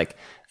 right? Like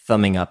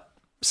thumbing up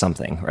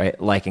something,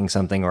 right? Liking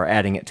something or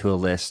adding it to a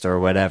list or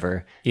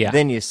whatever. Yeah.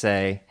 Then you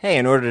say, hey,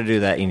 in order to do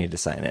that, you need to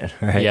sign in,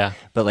 right? Yeah.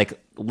 But like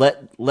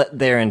let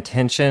their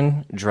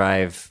intention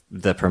drive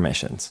the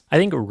permissions. I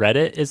think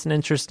Reddit is an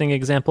interesting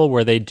example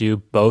where they do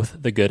both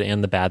the good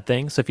and the bad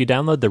thing. So if you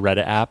download the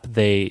Reddit app,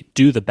 they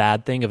do the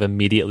bad thing of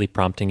immediately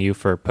prompting you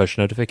for push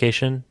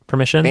notification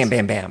permissions. Bam,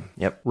 bam, bam.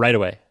 Yep. Right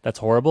away. That's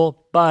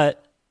horrible.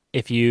 But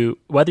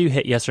whether you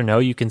hit yes or no,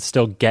 you can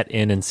still get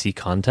in and see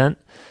content.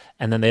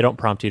 And then they don't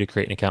prompt you to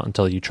create an account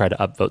until you try to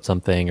upvote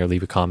something or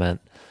leave a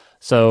comment.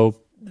 So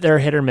they're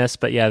hit or miss,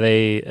 but yeah,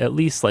 they at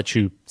least let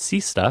you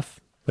see stuff,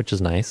 which is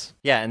nice.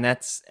 Yeah, and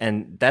that's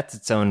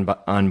its own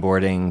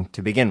onboarding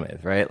to begin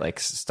with, right? Like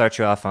start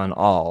you off on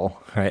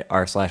all, right?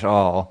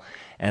 r/all,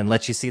 and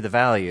let you see the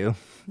value.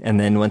 And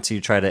then once you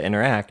try to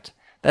interact,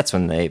 that's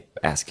when they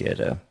ask you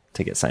to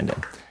get signed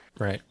in.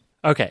 Right.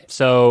 Okay,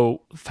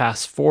 so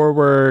fast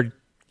forward,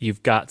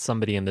 you've got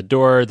somebody in the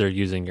door, they're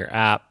using your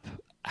app.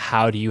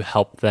 How do you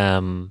help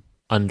them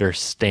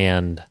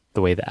understand the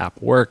way the app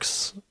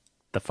works,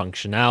 the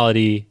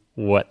functionality,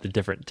 what the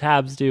different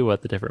tabs do,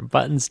 what the different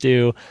buttons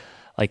do?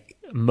 Like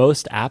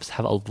most apps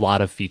have a lot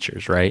of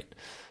features, right?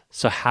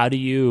 So how do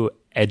you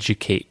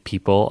educate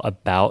people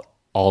about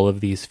all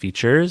of these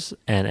features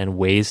and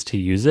ways to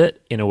use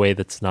it in a way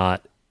that's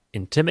not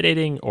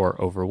intimidating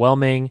or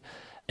overwhelming,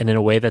 and in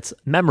a way that's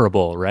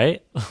memorable,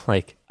 right?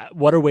 Like,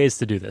 what are ways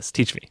to do this?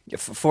 Teach me.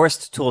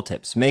 Forced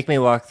tooltips. Make me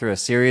walk through a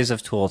series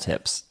of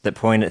tooltips that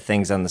point at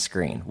things on the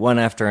screen, one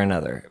after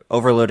another,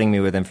 overloading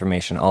me with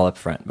information all up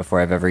front before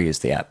I've ever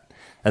used the app.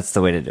 That's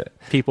the way to do it.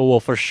 People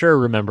will for sure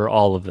remember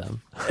all of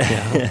them.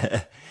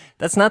 Yeah.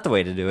 That's not the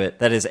way to do it.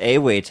 That is a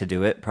way to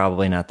do it,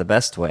 probably not the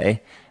best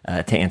way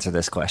to answer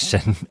this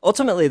question.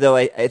 Ultimately, though,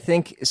 I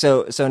think,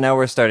 so now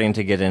we're starting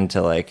to get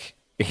into like,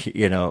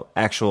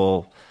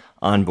 actual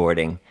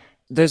onboarding.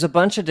 There's a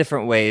bunch of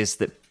different ways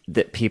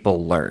that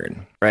people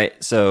learn, right?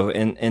 So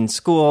in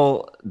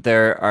school,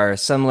 there are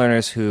some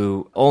learners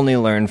who only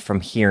learn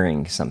from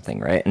hearing something,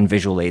 right? And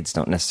visual aids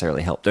don't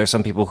necessarily help. There are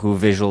some people who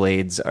visual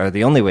aids are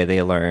the only way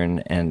they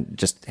learn, and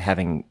just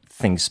having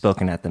things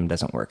spoken at them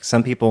doesn't work.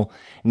 Some people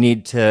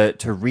need to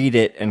read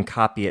it and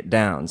copy it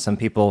down. Some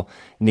people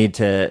need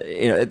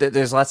to,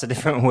 there's lots of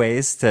different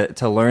ways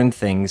to learn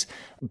things.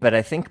 But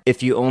I think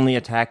if you only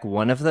attack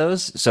one of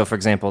those, so for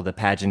example, the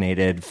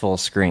paginated full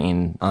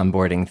screen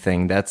onboarding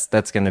thing,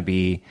 that's going to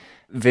be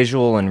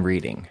visual and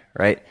reading,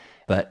 right?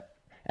 But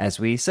as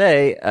we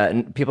say,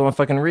 people don't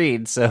fucking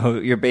read, so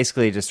you're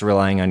basically just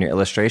relying on your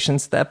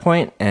illustrations at that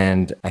point.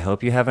 And I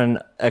hope you have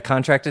a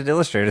contracted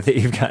illustrator that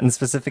you've gotten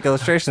specific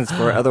illustrations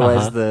for.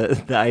 Otherwise,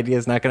 the idea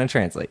is not going to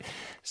translate.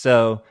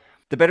 So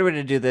the better way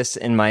to do this,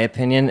 in my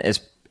opinion,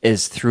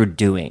 is through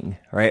doing,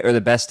 right? Or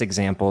the best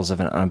examples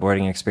of an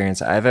onboarding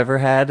experience I've ever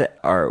had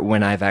are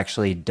when I've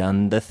actually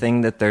done the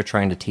thing that they're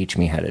trying to teach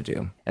me how to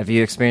do. Have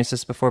you experienced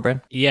this before,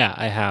 Brad? Yeah,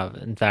 I have.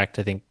 In fact,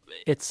 I think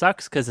it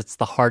sucks because it's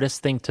the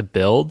hardest thing to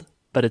build,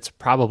 but it's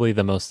probably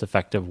the most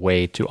effective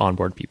way to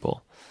onboard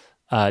people.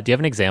 Do you have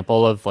an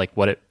example of like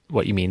what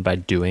you mean by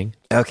doing?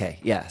 Okay,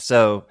 yeah.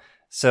 So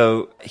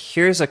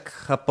here's a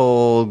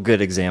couple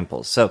good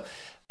examples. So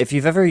if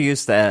you've ever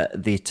used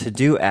the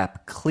to-do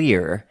app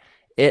Clear,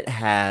 it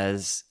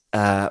has,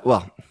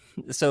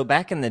 so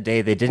back in the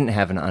day, they didn't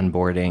have an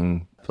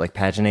onboarding like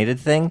paginated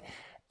thing,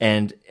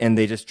 and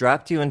they just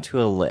dropped you into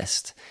a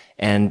list,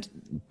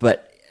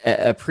 but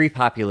a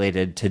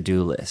pre-populated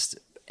to-do list.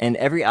 And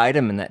every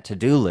item in that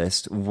to-do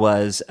list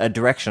was a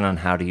direction on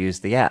how to use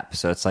the app.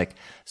 So it's like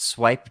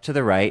swipe to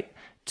the right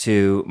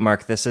to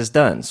mark this as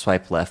done,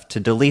 swipe left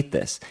to delete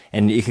this.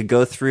 And you could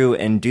go through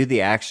and do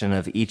the action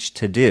of each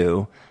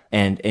to-do,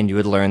 and you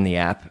would learn the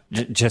app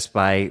just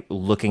by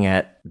looking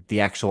at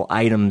the actual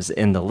items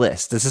in the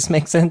list. Does this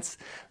make sense?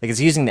 Like it's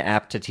using the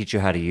app to teach you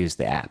how to use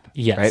the app.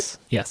 Yes. Right?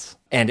 Yes.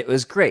 And it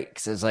was great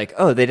because it was like,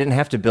 oh, they didn't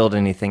have to build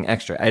anything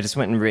extra. I just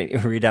went and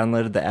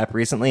re-downloaded the app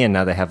recently, and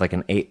now they have like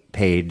an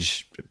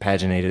 8-page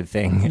paginated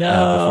thing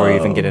before you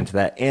even get into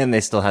that. And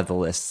they still have the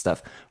list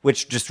stuff,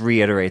 which just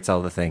reiterates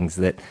all the things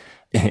that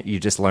you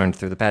just learned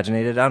through the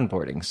paginated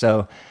onboarding.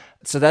 So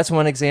that's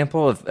one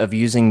example of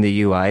using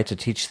the UI to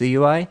teach the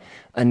UI.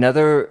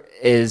 Another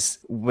is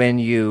when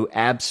you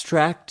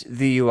abstract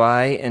the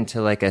UI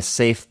into like a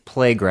safe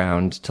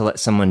playground to let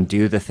someone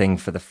do the thing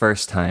for the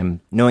first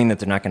time, knowing that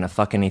they're not going to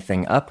fuck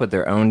anything up with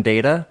their own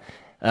data.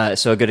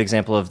 So a good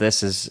example of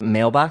this is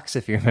Mailbox.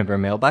 If you remember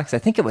Mailbox, I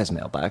think it was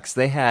Mailbox.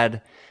 They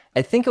had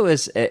I think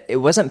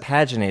it wasn't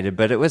paginated,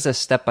 but it was a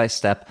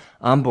step-by-step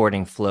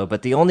onboarding flow.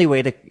 But the only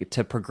way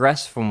to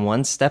progress from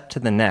one step to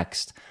the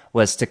next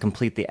was to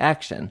complete the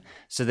action.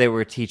 So they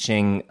were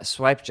teaching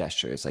swipe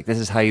gestures. Like, this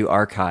is how you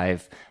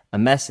archive a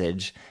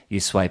message. You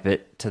swipe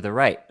it to the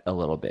right a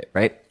little bit,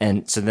 right?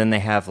 And so then they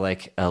have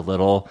like a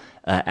little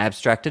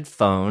abstracted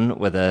phone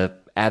with a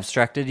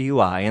abstracted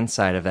UI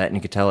inside of that, and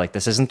you could tell like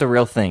this isn't the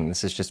real thing.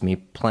 This is just me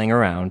playing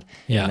around.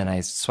 Yeah. And then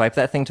I swipe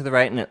that thing to the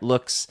right, and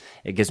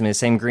it gives me the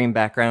same green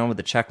background with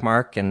the check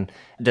mark, and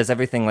it does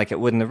everything like it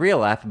would in the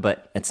real app,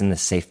 but it's in the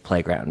safe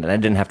playground, and I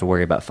didn't have to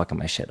worry about fucking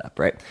my shit up,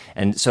 right?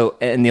 And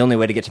the only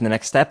way to get to the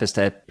next step is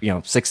to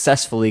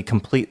successfully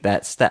complete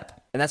that step.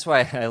 And that's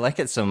why I like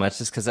it so much,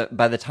 is because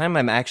by the time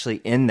I'm actually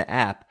in the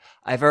app,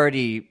 I've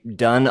already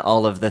done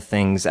all of the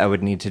things I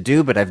would need to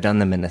do, but I've done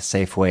them in a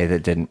safe way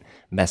that didn't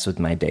mess with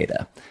my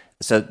data.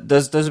 So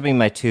those would be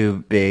my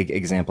two big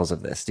examples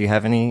of this. Do you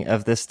have any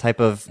of this type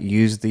of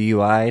use the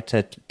UI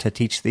to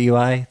teach the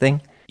UI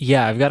thing?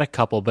 Yeah, I've got a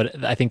couple,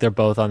 but I think they're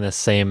both on this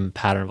same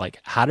pattern of like,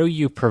 how do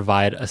you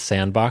provide a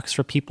sandbox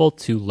for people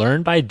to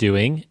learn by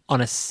doing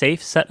on a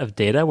safe set of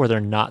data where they're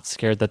not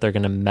scared that they're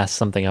going to mess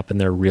something up in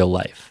their real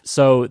life?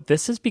 So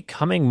this is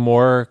becoming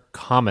more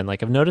common.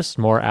 Like, I've noticed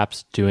more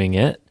apps doing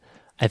it.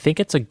 I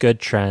think it's a good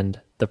trend.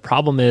 The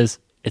problem is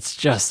it's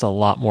just a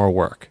lot more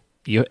work.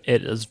 It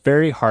is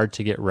very hard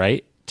to get right.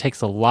 It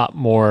takes a lot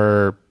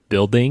more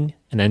building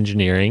and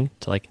engineering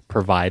to like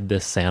provide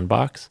this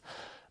sandbox.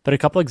 But a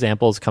couple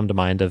examples come to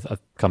mind of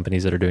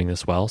companies that are doing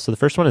this well. So the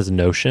first one is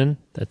Notion.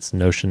 That's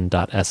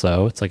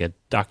notion.so. It's like a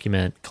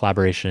document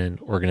collaboration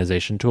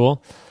organization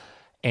tool.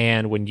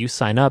 And when you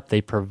sign up,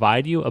 they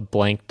provide you a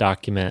blank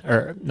document,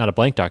 or not a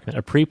blank document,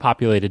 a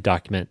pre-populated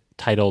document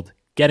titled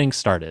Getting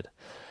Started.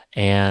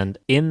 And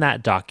in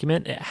that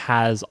document, it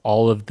has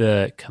all of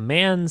the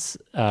commands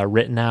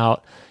written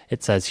out.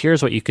 It says,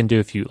 here's what you can do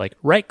if you like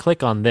right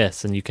click on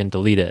this and you can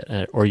delete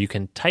it, or you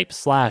can type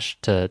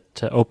 / to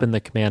open the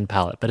command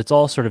palette. But it's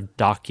all sort of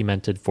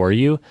documented for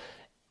you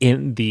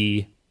in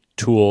the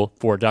tool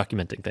for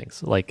documenting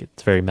things. Like,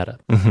 it's very meta.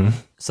 Mm-hmm.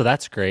 So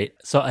that's great.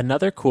 So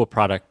another cool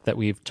product that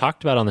we've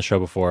talked about on the show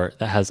before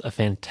that has a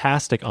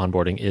fantastic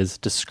onboarding is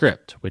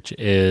Descript, which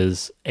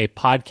is a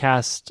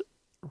podcast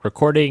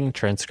recording,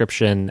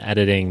 transcription,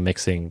 editing,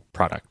 mixing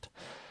product.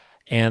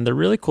 And the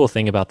really cool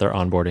thing about their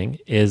onboarding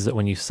is that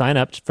when you sign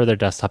up for their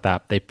desktop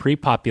app, they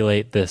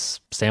pre-populate this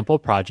sample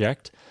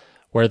project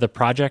where the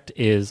project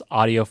is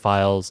audio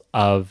files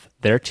of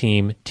their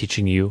team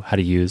teaching you how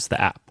to use the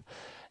app.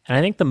 And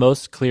I think the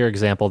most clear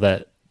example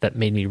that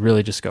made me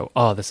really just go,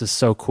 oh, this is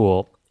so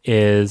cool,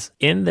 is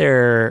in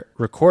their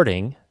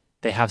recording,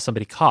 they have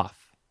somebody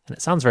cough. And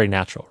it sounds very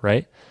natural,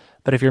 right?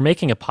 But if you're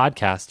making a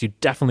podcast, you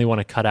definitely want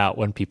to cut out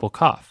when people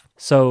cough.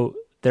 So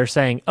they're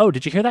saying, oh,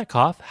 did you hear that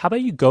cough? How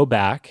about you go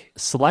back,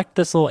 select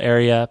this little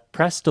area,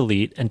 press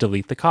delete, and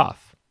delete the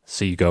cough.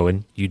 So you go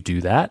and you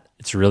do that.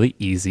 It's really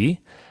easy.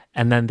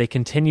 And then they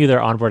continue their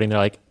onboarding. They're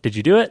like, did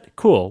you do it?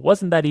 Cool.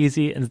 Wasn't that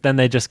easy? And then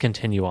they just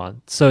continue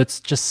on. So it's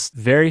just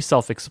very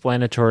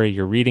self-explanatory.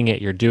 You're reading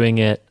it. You're doing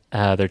it.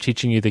 They're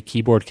teaching you the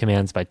keyboard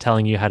commands by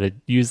telling you how to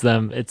use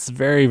them. It's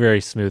very, very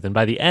smooth. And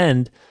by the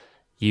end,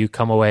 you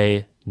come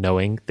away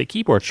knowing the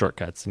keyboard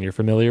shortcuts, and you're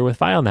familiar with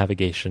file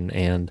navigation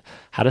and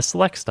how to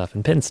select stuff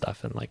and pin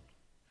stuff and like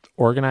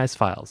organize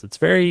files. It's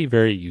very,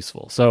 very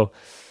useful. So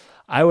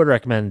I would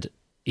recommend,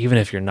 even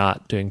if you're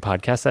not doing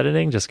podcast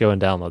editing, just go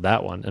and download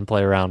that one and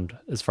play around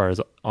as far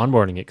as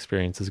onboarding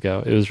experiences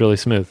go. It was really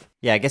smooth.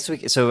 Yeah, I guess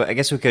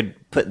we could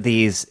put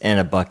these in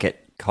a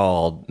bucket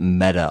called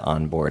meta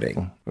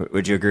onboarding.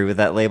 Would you agree with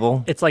that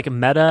label? It's like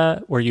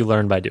meta, where you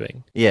learn by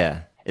doing.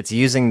 Yeah. It's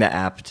using the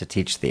app to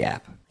teach the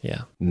app.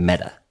 Yeah.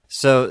 Meta.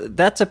 So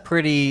that's a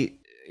pretty,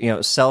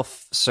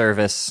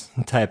 self-service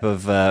type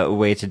of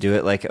way to do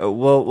it. Like,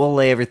 we'll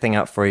lay everything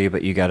out for you,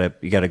 but you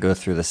gotta go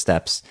through the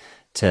steps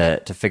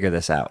to figure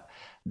this out.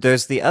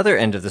 There's the other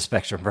end of the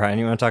spectrum, Brian.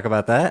 You want to talk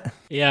about that?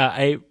 Yeah,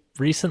 I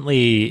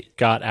recently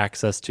got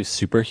access to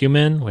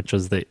Superhuman, which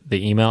was the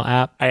email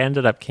app. I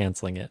ended up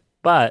canceling it,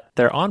 but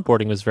their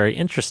onboarding was very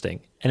interesting.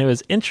 And it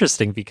was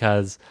interesting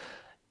because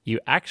you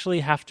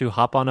actually have to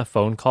hop on a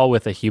phone call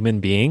with a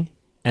human being,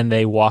 and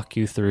they walk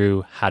you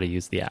through how to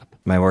use the app.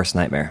 My worst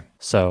nightmare.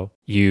 So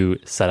you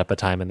set up a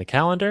time in the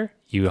calendar,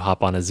 you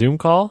hop on a Zoom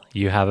call,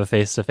 you have a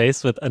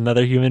face-to-face with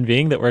another human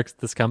being that works at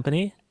this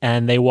company,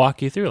 and they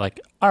walk you through like,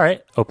 all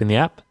right, open the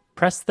app,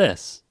 press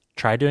this,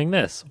 try doing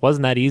this.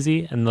 Wasn't that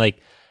easy? And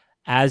like,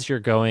 as you're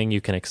going, you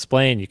can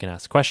explain, you can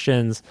ask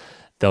questions.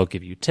 They'll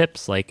give you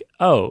tips like,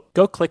 oh,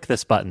 go click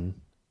this button.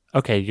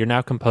 Okay, you're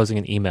now composing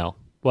an email.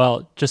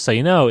 Well, just so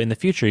you know, in the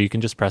future, you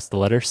can just press the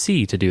letter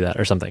C to do that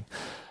or something.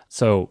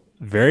 So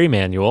very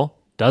manual,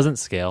 doesn't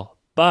scale,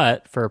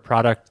 but for a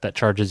product that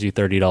charges you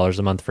 $30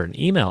 a month for an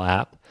email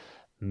app,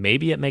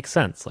 maybe it makes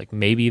sense. Like,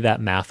 maybe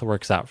that math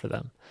works out for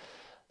them.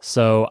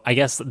 So I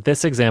guess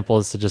this example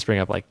is to just bring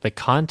up like the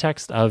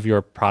context of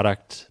your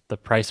product, the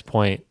price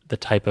point, the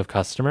type of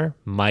customer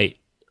might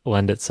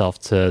lend itself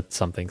to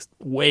something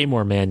way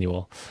more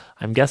manual.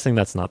 I'm guessing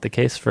that's not the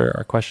case for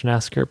our question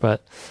asker,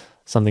 but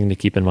something to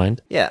keep in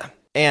mind. Yeah.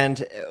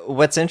 And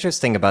what's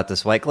interesting about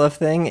this white glove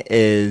thing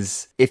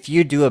is if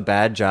you do a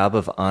bad job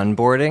of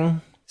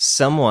onboarding,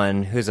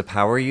 someone who's a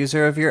power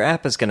user of your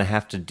app is going to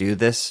have to do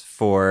this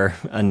for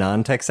a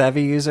non-tech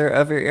savvy user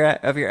of your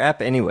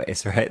app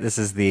anyways, right? This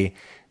is the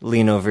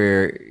lean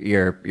over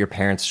your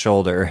parent's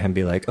shoulder and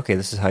be like, okay,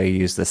 this is how you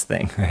use this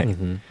thing, right?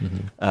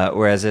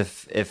 Whereas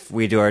if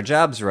we do our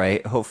jobs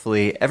right,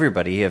 hopefully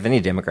everybody of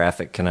any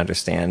demographic can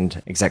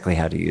understand exactly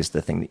how to use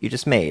the thing that you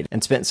just made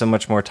and spent so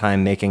much more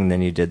time making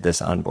than you did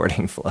this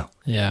onboarding flow.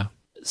 Yeah.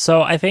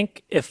 So I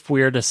think if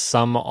we were to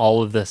sum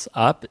all of this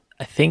up,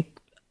 I think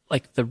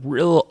like the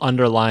real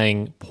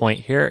underlying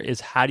point here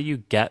is how do you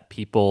get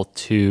people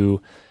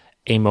to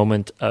a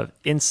moment of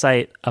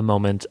insight, a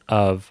moment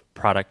of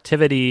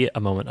productivity,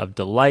 a moment of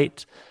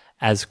delight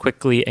as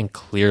quickly and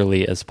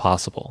clearly as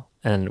possible.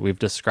 And we've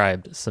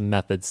described some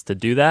methods to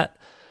do that.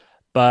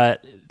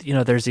 But, you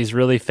know, there's these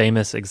really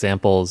famous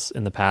examples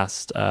in the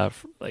past. So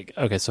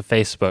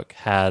Facebook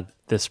had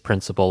this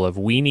principle of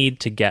we need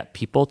to get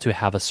people to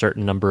have a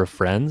certain number of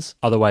friends,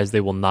 otherwise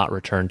they will not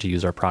return to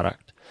use our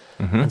product.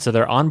 And so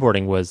their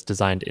onboarding was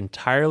designed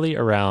entirely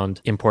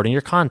around importing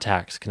your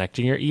contacts,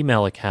 connecting your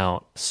email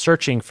account,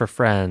 searching for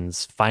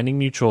friends, finding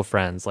mutual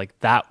friends. Like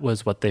that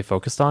was what they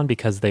focused on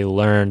because they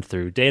learned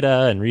through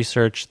data and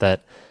research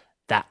that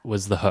that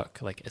was the hook.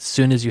 Like as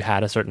soon as you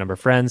had a certain number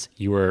of friends,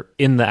 you were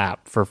in the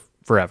app for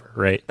forever,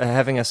 right?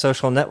 Having a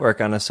social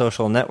network on a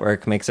social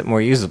network makes it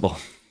more usable.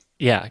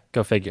 Yeah,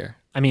 go figure.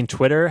 I mean,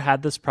 Twitter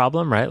had this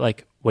problem, right?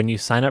 Like when you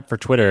sign up for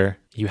Twitter,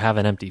 you have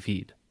an empty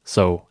feed.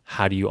 So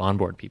how do you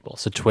onboard people?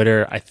 So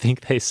Twitter, I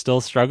think they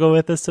still struggle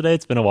with this today.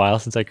 It's been a while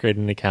since I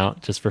created an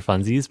account just for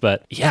funsies.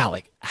 But yeah,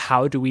 like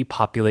how do we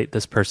populate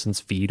this person's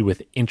feed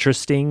with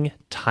interesting,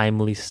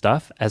 timely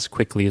stuff as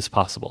quickly as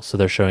possible? So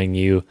they're showing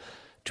you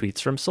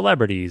tweets from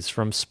celebrities,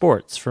 from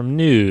sports, from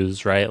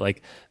news, right?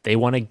 Like they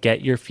want to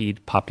get your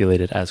feed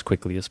populated as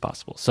quickly as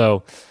possible.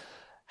 So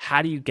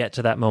how do you get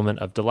to that moment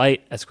of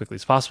delight as quickly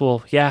as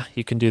possible? Yeah,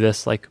 you can do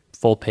this like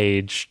full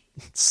page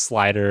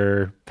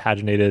slider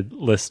paginated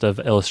list of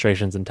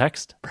illustrations and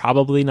text.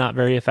 Probably not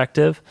very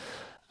effective.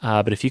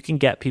 But if you can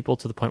get people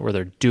to the point where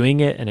they're doing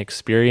it and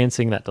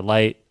experiencing that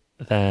delight,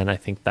 then I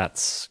think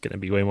that's going to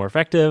be way more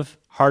effective,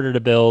 harder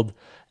to build,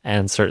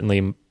 and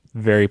certainly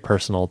very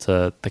personal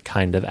to the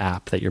kind of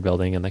app that you're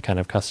building and the kind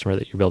of customer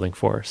that you're building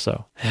for.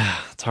 So yeah,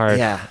 it's hard.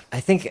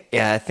 I think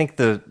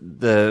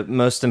the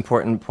most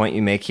important point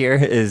you make here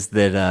is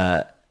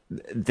that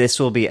this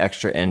will be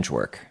extra eng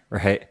work,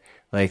 right?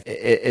 Like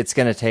it's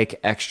going to take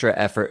extra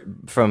effort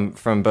from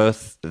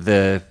both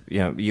the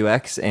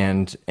UX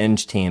and eng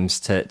teams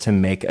to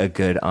make a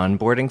good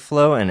onboarding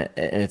flow, and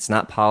it's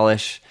not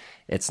polish,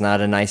 it's not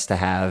a nice to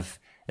have.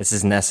 This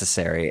is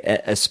necessary,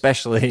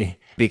 especially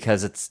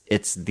because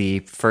it's the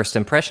first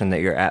impression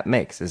that your app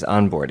makes is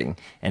onboarding.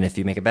 And if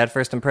you make a bad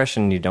first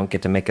impression, you don't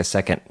get to make a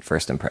second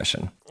first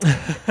impression.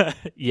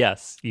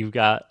 Yes, you've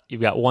got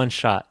one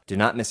shot. Do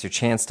not miss your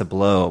chance to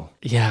blow.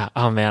 Yeah.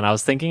 Oh man, I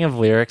was thinking of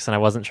lyrics and I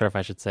wasn't sure if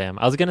I should say them.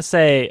 I was gonna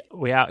say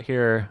we out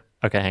here.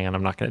 Okay, hang on.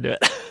 I'm not gonna do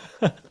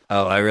it.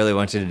 Oh, I really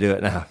want you to do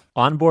it now.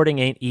 Onboarding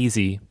ain't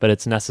easy, but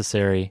it's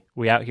necessary.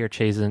 We out here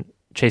chasing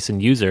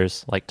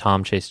users like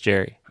Tom chased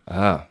Jerry.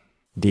 Oh.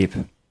 Deep,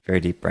 very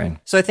deep, Brian.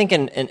 So I think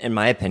in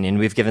my opinion,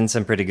 we've given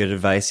some pretty good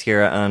advice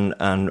here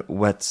on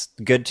what's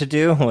good to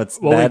do, what's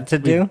bad to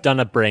do. We've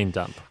done a brain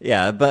dump.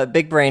 Yeah, but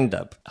big brain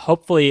dump.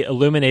 Hopefully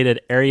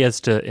illuminated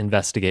areas to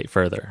investigate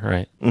further,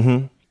 right?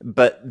 Mm-hmm.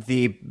 But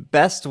the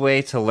best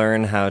way to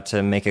learn how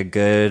to make a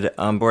good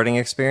onboarding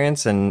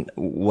experience and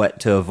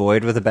what to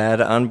avoid with a bad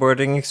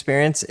onboarding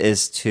experience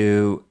is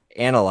to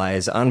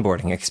analyze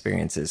onboarding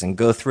experiences and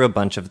go through a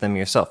bunch of them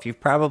yourself. You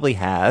probably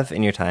have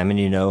in your time and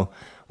you know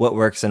what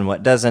works and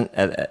what doesn't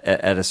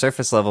at a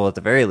surface level at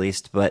the very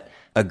least, but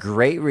a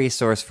great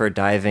resource for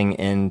diving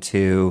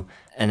into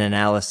an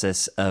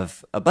analysis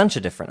of a bunch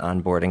of different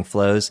onboarding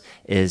flows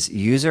is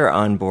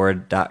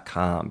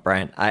useronboard.com.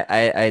 Brian,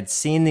 I'd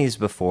seen these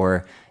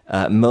before,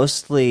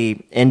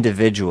 mostly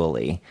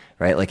individually,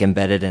 right? Like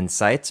embedded in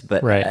sites,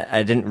 but right.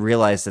 I didn't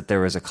realize that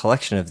there was a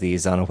collection of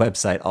these on a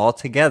website all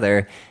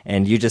together.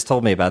 And you just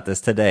told me about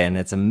this today and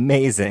it's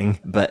amazing.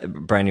 But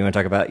Brian, you want to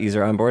talk about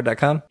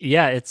useronboard.com?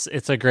 Yeah,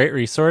 it's a great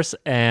resource.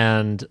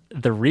 And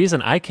the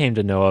reason I came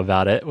to know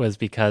about it was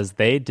because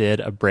they did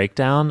a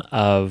breakdown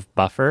of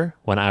Buffer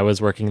when I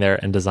was working there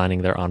and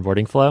designing their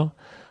onboarding flow.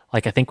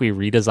 Like I think we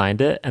redesigned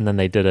it and then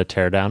they did a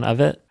teardown of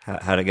it.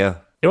 How'd it go?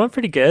 It went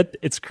pretty good.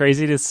 It's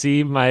crazy to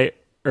see my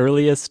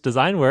earliest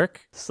design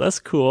work. So that's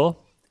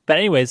cool. But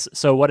anyways,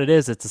 so what it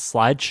is, it's a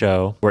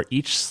slideshow where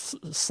each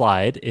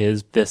slide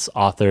is this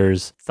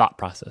author's thought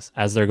process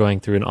as they're going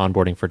through an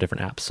onboarding for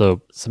different apps.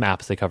 So some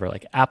apps they cover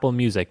like Apple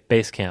Music,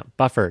 Basecamp,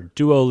 Buffer,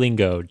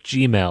 Duolingo,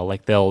 Gmail.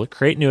 Like they'll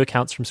create new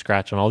accounts from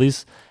scratch on all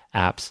these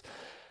apps.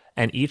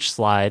 And each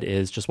slide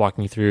is just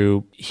walking you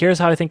through, here's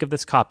how I think of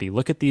this copy.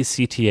 Look at these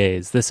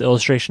CTAs. This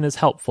illustration is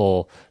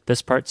helpful.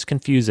 This part's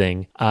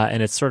confusing.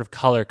 And it's sort of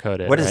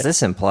color-coded. What is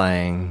this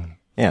implying?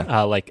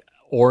 Yeah. Like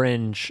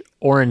orange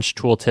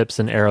tooltips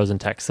and arrows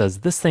and text says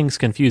this thing's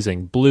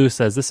confusing. Blue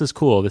says this is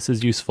cool, this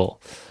is useful.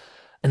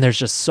 And there's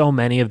just so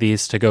many of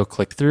these to go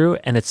click through,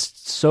 and it's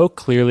so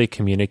clearly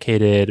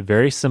communicated,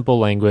 very simple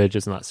language.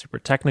 It's not super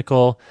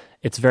technical.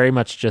 It's very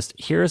much just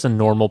here's a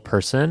normal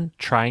person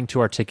trying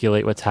to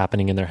articulate what's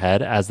happening in their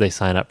head as they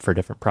sign up for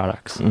different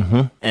products.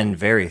 Mm-hmm. And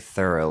very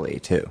thoroughly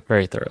too.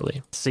 Very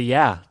thoroughly. So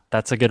yeah,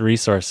 that's a good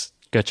resource.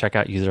 Go check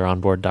out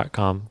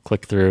useronboard.com.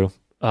 Click through.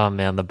 Oh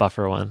man, the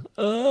buffer one.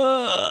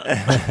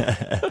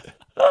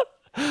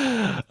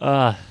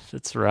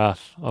 It's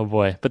rough. Oh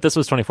boy. But this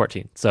was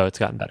 2014, so it's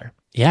gotten better.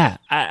 Yeah,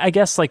 I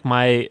guess like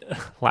my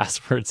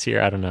last words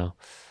here, I don't know.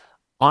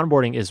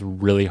 Onboarding is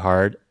really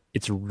hard.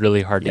 It's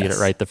really hard to get it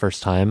right the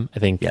first time. I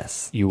think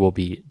you will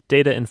be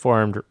data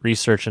informed,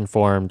 research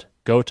informed,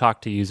 go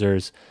talk to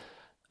users.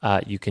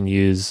 You can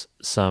use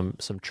some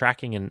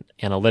tracking and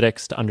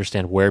analytics to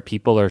understand where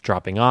people are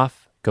dropping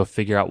off. Go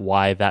figure out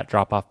why that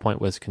drop-off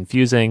point was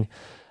confusing.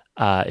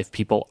 If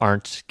people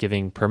aren't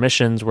giving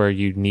permissions where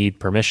you need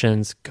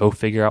permissions, go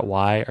figure out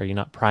why. Are you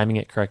not priming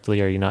it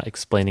correctly? Are you not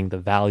explaining the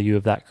value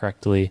of that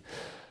correctly?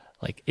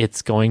 Like,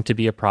 it's going to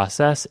be a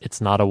process.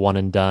 It's not a one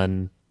and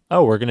done,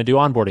 oh, we're going to do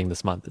onboarding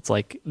this month. It's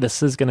like,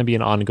 this is going to be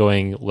an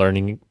ongoing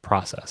learning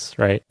process,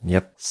 right?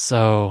 Yep.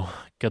 So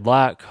good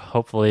luck.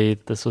 Hopefully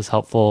this was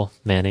helpful,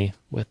 Manny,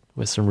 with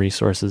some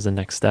resources and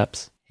next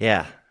steps.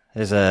 Yeah.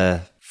 There's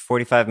a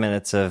 45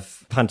 minutes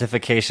of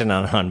pontification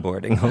on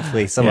onboarding.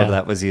 Hopefully some of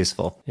that was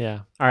useful. Yeah.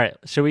 All right.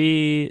 Should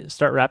we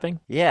start wrapping?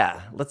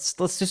 Yeah. Let's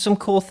do some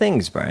cool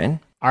things, Brian.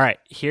 All right.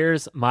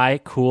 Here's my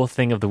cool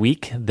thing of the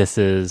week. This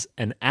is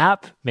an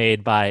app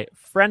made by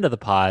friend of the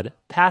pod,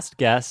 past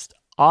guest,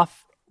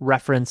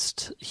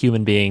 off-referenced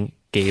human being,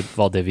 Gabe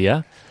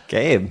Valdivia.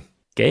 Gabe,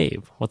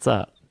 what's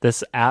up?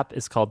 This app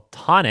is called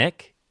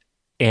Tonic,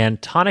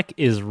 and Tonic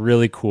is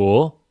really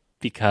cool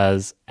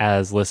because,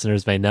 as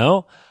listeners may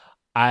know,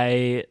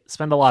 I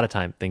spend a lot of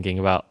time thinking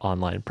about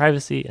online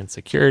privacy and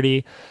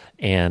security,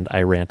 and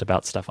I rant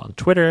about stuff on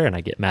Twitter, and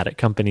I get mad at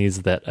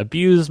companies that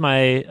abuse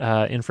my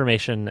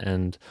information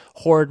and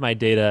hoard my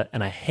data,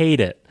 and I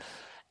hate it.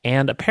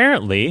 And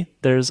apparently,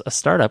 there's a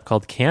startup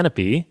called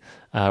Canopy,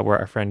 where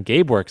our friend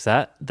Gabe works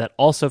at, that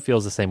also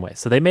feels the same way.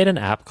 So they made an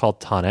app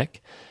called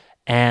Tonic,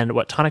 and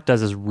what Tonic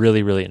does is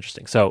really, really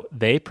interesting. So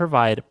they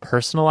provide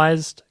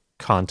personalized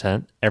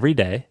content every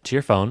day to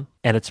your phone,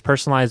 and it's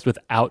personalized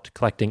without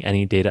collecting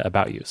any data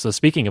about you. So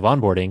speaking of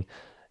onboarding,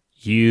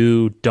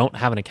 you don't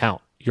have an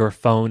account. Your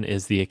phone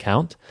is the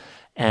account.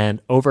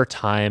 And over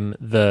time,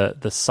 the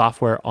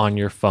software on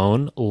your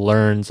phone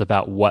learns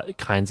about what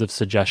kinds of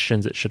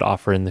suggestions it should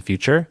offer in the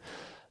future.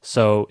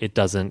 So it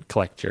doesn't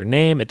collect your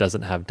name, it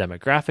doesn't have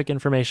demographic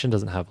information,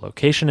 doesn't have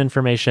location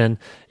information,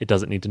 it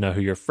doesn't need to know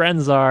who your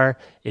friends are.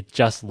 It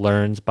just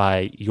learns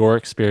by your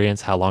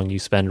experience, how long you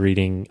spend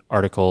reading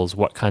articles,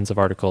 what kinds of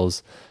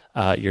articles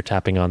you're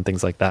tapping on,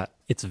 things like that.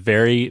 It's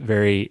very,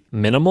 very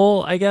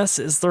minimal, I guess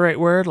is the right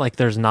word. Like,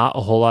 there's not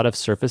a whole lot of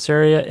surface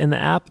area in the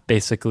app.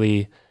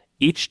 Basically,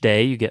 each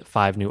day you get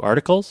 5 new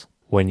articles.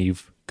 When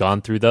you've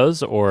gone through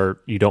those or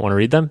you don't want to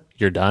read them,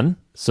 you're done.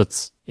 So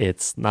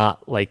it's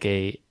not like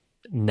a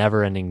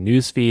never-ending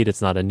news feed.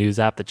 It's not a news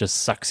app that just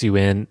sucks you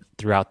in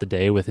throughout the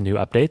day with new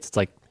updates. It's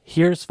like,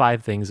 here's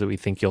 5 things that we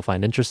think you'll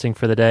find interesting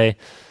for the day.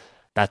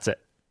 That's it.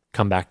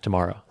 Come back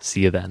tomorrow.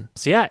 See you then.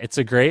 So yeah, it's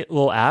a great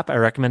little app. I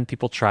recommend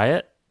people try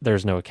it.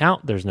 There's no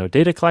account. There's no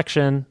data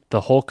collection.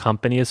 The whole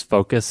company is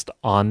focused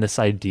on this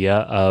idea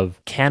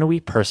of, can we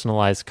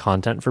personalize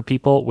content for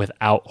people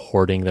without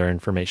hoarding their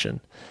information?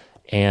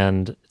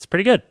 And it's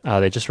pretty good.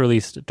 They just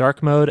released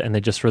dark mode, and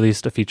they just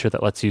released a feature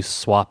that lets you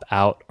swap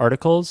out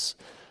articles.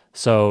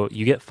 So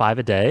you get 5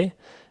 a day,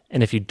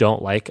 and if you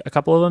don't like a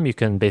couple of them, you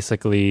can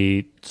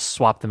basically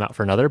swap them out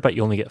for another, but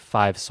you only get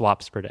 5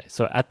 swaps per day.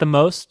 So at the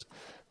most,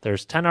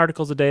 there's 10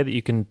 articles a day that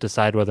you can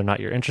decide whether or not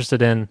you're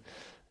interested in,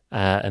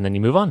 and then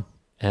you move on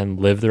and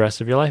live the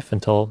rest of your life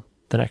until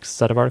the next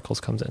set of articles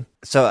comes in.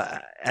 So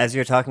as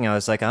you're talking, I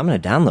was like, I'm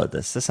going to download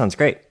this. This sounds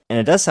great. And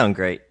it does sound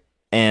great.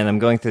 And I'm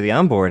going through the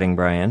onboarding,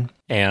 Brian.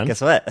 And?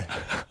 Guess what?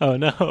 Oh,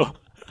 no.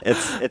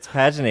 It's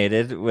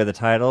paginated with a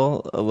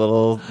title, a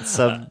little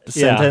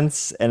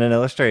sub-sentence, and an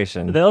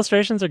illustration. The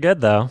illustrations are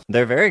good, though.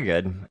 They're very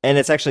good. And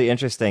it's actually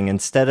interesting.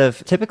 Instead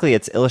of, typically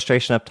it's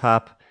illustration up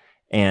top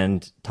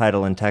and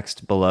title and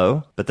text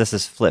below, but this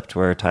is flipped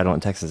where title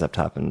and text is up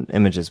top and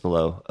images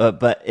below.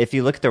 But if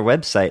you look at their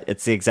website,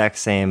 it's the exact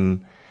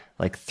same,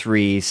 like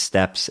 3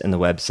 steps in the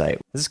website.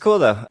 This is cool,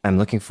 though. I'm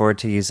looking forward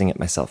to using it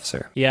myself,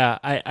 sir. Yeah,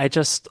 I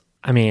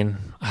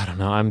don't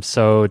know. I'm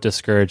so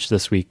discouraged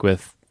this week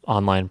with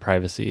online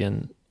privacy,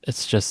 and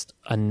it's just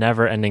a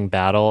never-ending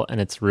battle, and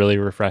it's really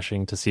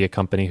refreshing to see a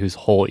company whose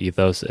whole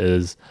ethos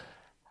is,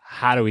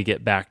 how do we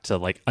get back to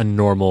like a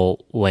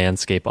normal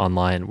landscape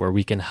online where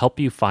we can help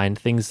you find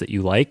things that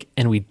you like,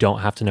 and we don't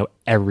have to know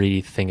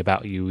everything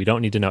about you. We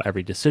don't need to know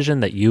every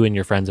decision that you and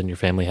your friends and your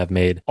family have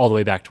made all the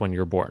way back to when you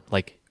were born.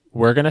 Like,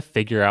 we're going to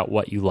figure out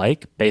what you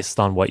like based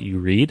on what you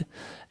read,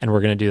 and we're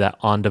going to do that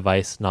on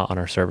device, not on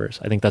our servers.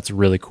 I think that's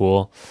really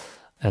cool.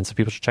 And so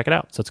people should check it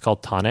out. So it's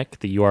called Tonic.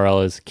 The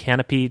URL is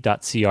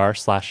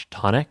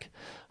canopy.cr/tonic.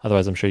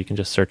 Otherwise, I'm sure you can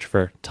just search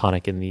for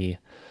Tonic in the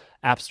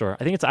App Store.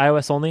 I think it's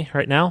iOS only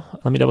right now.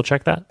 Let me double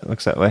check that. It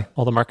looks that way.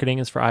 All the marketing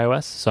is for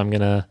iOS. So I'm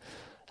going to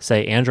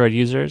say Android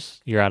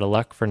users, you're out of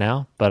luck for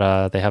now.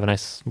 But they have a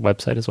nice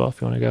website as well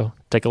if you want to go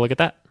take a look at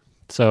that.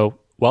 So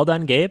well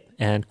done, Gabe,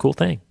 and cool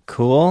thing.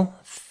 Cool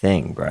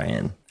thing,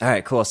 Brian. All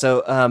right, cool.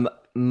 So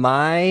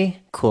my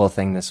cool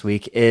thing this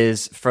week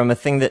is from a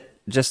thing that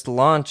just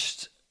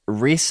launched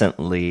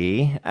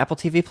recently, Apple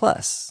TV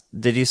Plus.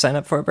 Did you sign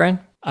up for it, Brian?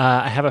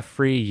 I have a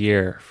free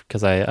year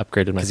because I upgraded my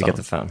phone. Because you get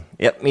the phone.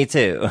 Yep, me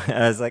too.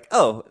 I was like,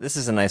 oh, this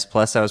is a nice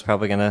plus. I was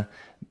probably going to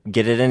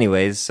get it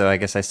anyways, so I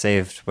guess I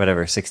saved,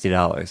 whatever,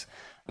 $60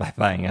 by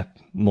buying a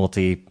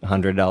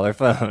multi-$100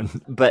 phone.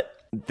 But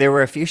there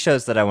were a few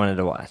shows that I wanted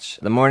to watch.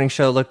 The morning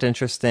show looked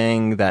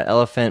interesting. That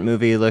elephant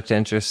movie looked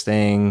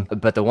interesting.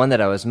 But the one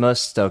that I was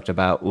most stoked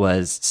about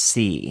was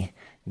C,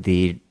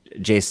 the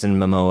Jason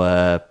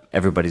Momoa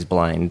Everybody's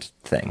Blind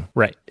thing.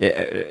 Right.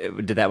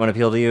 Did that one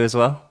appeal to you as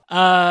well?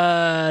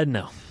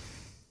 No.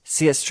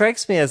 See, it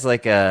strikes me as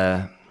like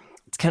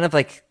it's kind of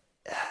like,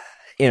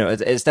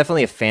 it's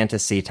definitely a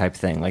fantasy type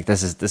thing. Like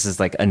this is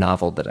like a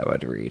novel that I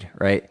would read,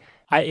 right?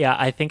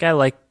 I think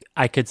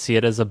I could see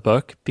it as a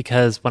book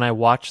because when I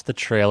watch the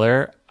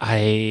trailer,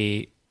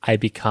 I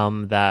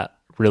become that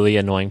really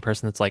annoying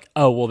person that's like,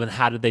 oh, well then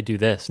how did they do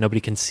this? Nobody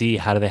can see.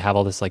 How do they have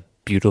all this like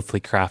beautifully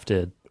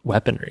crafted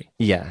weaponry?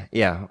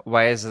 Yeah.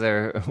 Why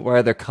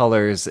are there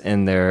colors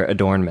in their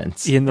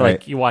adornments? And right?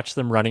 like you watch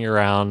them running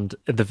around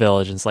the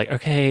village and it's like,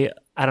 okay,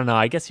 I don't know.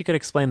 I guess you could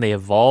explain they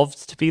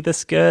evolved to be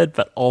this good,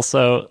 but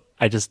also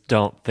I just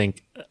don't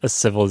think a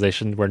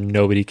civilization where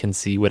nobody can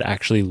see would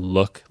actually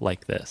look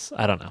like this.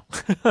 I don't know.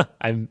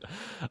 I'm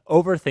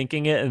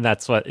overthinking it, and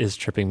that's what is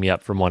tripping me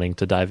up from wanting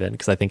to dive in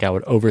because I think I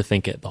would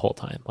overthink it the whole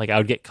time. Like I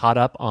would get caught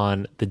up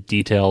on the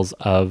details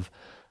of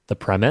the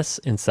premise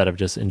instead of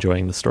just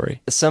enjoying the story.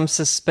 Some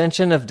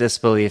suspension of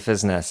disbelief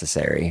is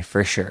necessary,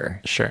 for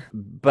sure. Sure.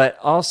 But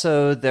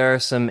also there are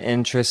some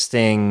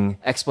interesting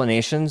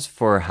explanations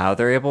for how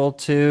they're able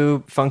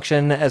to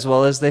function as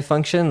well as they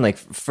function. Like,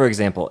 for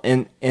example,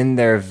 in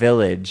their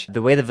village,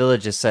 the way the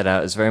village is set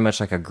out is very much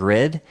like a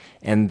grid,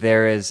 and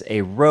there is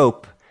a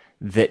rope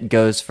that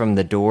goes from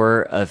the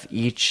door of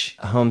each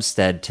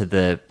homestead to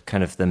the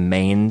kind of the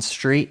main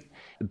street,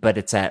 but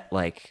it's at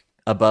like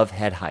above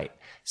head height.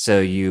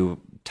 So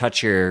you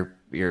touch your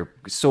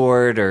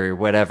sword or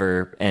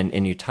whatever,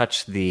 and you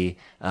touch the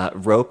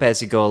rope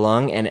as you go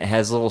along, and it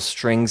has little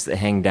strings that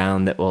hang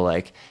down that will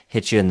like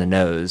hit you in the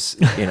nose,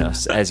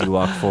 as you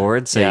walk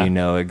forward, so Yeah. you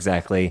know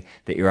exactly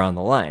that you're on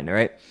the line,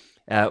 right?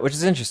 Which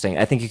is interesting.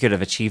 I think you could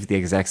have achieved the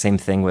exact same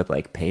thing with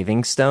like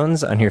paving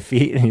stones on your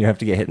feet, and you have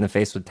to get hit in the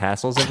face with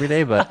tassels every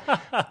day, but.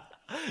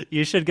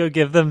 You should go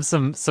give them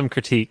some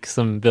critique,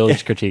 some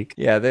village critique.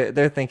 Yeah,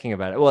 they're thinking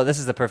about it. Well, this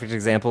is the perfect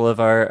example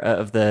of our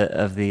of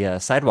the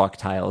sidewalk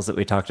tiles that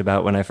we talked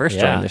about when I first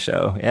joined the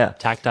show. Yeah,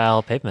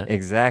 Tactile pavement.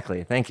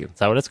 exactly. Thank you. Is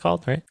that what it's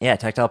called, right? Yeah,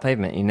 tactile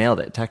pavement. You nailed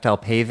it. Tactile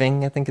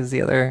paving, I think, is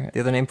the other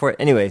name for it.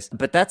 Anyways,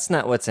 but that's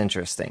not what's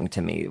interesting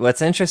to me.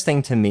 What's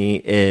interesting to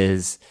me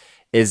is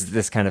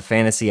this kind of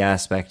fantasy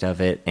aspect of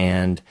it,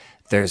 and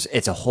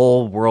it's a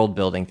whole world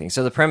building thing.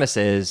 So the premise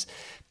is,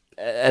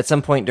 at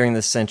some point during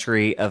this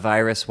century, a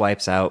virus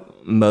wipes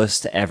out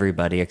most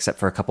everybody except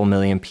for a couple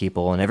million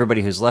people, and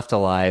everybody who's left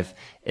alive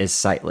is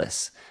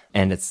sightless.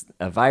 And it's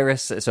a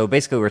virus. So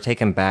basically, we're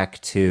taken back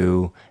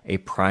to a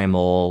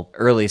primal,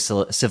 early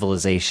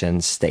civilization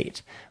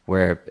state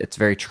where it's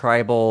very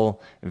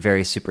tribal,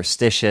 very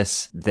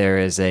superstitious. There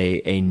is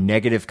a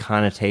negative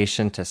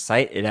connotation to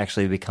sight. It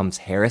actually becomes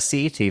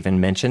heresy to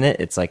even mention it.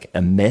 It's like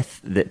a myth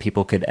that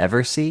people could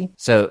ever see.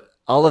 So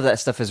all of that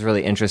stuff is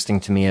really interesting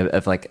to me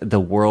of like the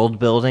world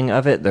building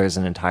of it. There's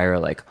an entire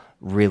like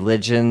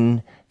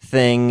religion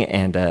thing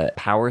and a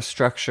power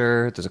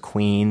structure. There's a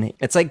queen.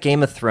 It's like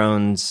Game of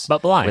Thrones,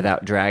 but blind,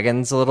 without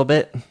dragons a little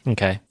bit.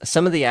 Okay.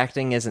 Some of the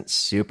acting isn't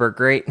super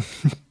great,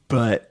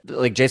 but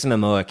like Jason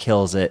Momoa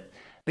kills it.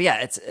 But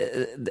yeah,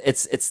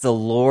 it's the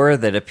lore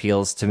that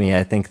appeals to me.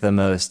 I think the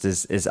most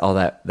is all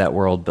that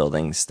world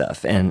building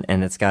stuff, and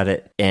it's got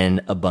it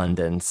in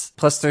abundance.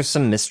 Plus, there's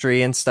some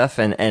mystery and stuff,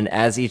 and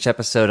as each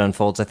episode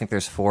unfolds, I think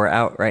there's 4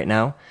 out right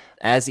now.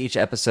 As each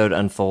episode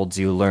unfolds,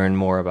 you learn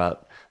more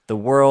about the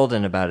world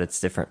and about its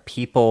different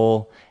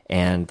people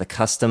and the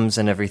customs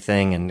and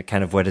everything, and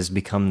kind of what has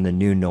become the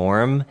new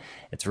norm.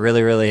 It's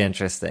really, really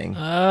interesting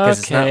because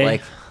it's not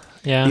like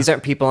these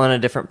aren't people on a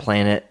different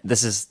planet.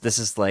 This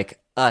is like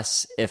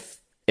us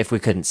if we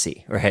couldn't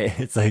see, right?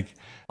 It's like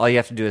all you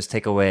have to do is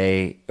take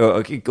away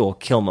or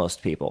kill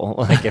most people.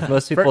 Like if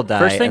most people die,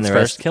 first things and the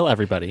first, rest kill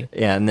everybody.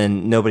 Yeah, and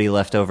then nobody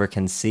left over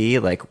can see.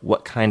 Like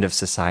what kind of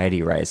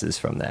society rises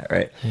from that,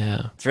 right?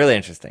 Yeah, it's really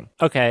interesting.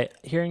 Okay,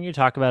 hearing you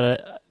talk about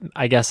it,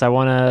 I guess I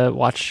want to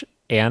watch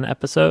an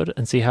episode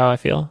and see how I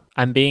feel.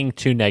 I'm being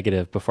too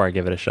negative before I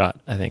give it a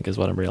shot, I think, is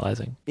what I'm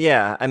realizing.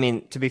 Yeah, I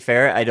mean, to be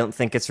fair, I don't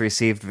think it's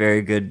received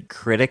very good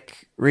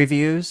critic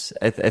reviews.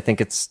 I think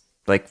it's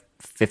like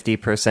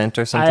 50%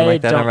 or something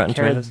like that on Rotten I don't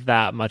care Tomatoes.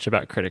 that much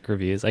about critic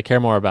reviews. I care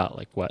more about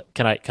like what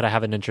could I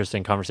have an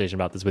interesting conversation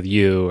about this with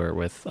you or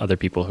with other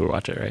people who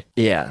watch it, right?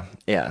 Yeah.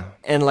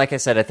 And like I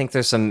said, I think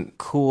there's some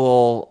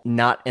cool,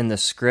 not in the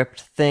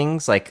script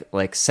things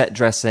like set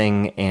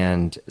dressing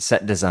and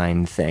set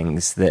design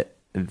things that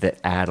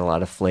add a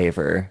lot of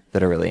flavor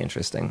that are really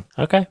interesting.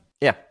 Okay.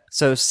 Yeah.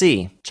 So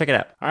C, check it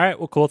out. All right.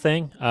 Well, cool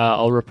thing.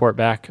 I'll report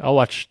back. I'll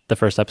watch the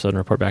first episode and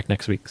report back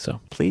next week.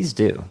 So Please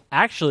do.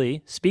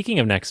 actually, speaking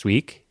of next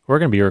week, we're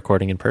going to be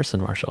recording in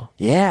person, Marshall.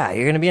 Yeah,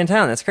 you're going to be in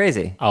town. That's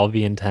crazy. I'll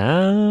be in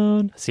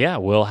town. So yeah,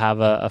 we'll have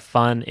a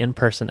fun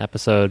in-person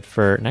episode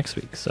for next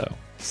week. So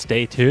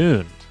stay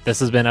tuned. This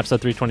has been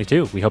episode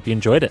 322. We hope you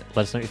enjoyed it.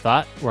 Let us know what you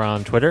thought. We're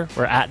on Twitter.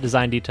 We're at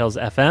Design Details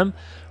FM.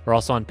 We're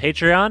also on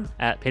Patreon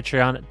at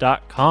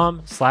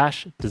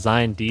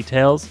patreon.com/design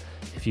details.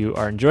 If you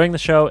are enjoying the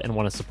show and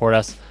want to support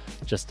us,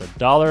 just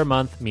 $1 a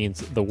month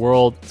means the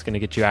world. It's going to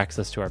get you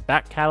access to our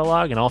back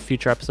catalog and all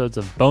future episodes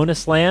of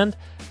Bonus Land,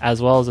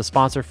 as well as a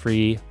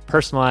sponsor-free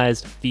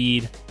personalized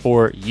feed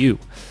for you.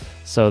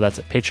 So that's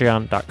at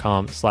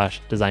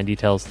patreon.com/design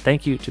details.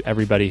 Thank you to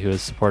everybody who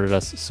has supported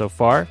us so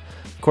far.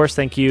 Of course,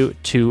 thank you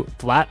to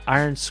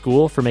Flatiron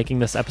School for making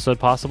this episode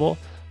possible.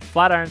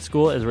 Flatiron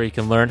School is where you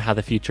can learn how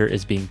the future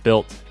is being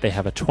built. They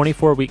have a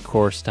 24-week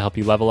course to help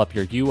you level up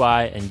your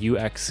UI and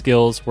UX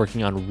skills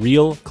working on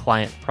real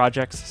client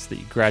projects so that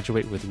you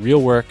graduate with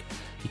real work.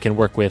 You can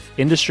work with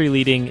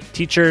industry-leading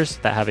teachers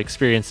that have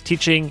experience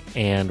teaching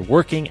and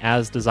working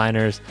as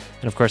designers.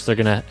 And of course, they're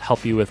going to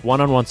help you with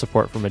one-on-one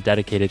support from a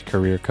dedicated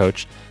career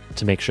coach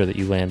to make sure that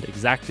you land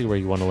exactly where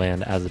you want to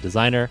land as a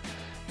designer.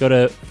 Go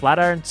to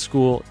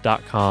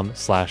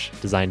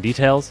flatironschool.com/design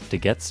details to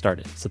get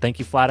started. So thank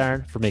you,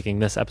 Flatiron, for making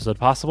this episode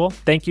possible.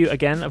 Thank you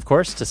again, of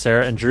course, to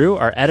Sarah and Drew,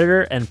 our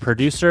editor and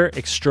producer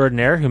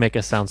extraordinaire who make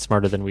us sound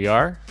smarter than we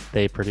are.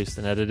 They produced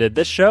and edited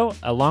this show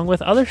along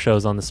with other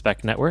shows on the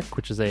Spec Network,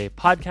 which is a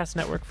podcast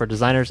network for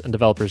designers and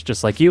developers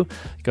just like you.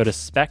 Go to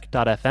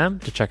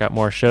spec.fm to check out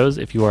more shows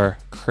if you are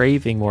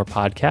craving more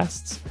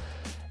podcasts.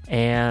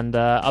 And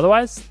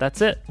otherwise,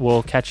 that's it.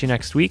 We'll catch you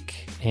next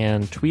week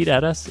and tweet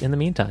at us in the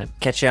meantime.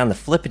 Catch you on the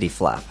flippity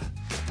flop.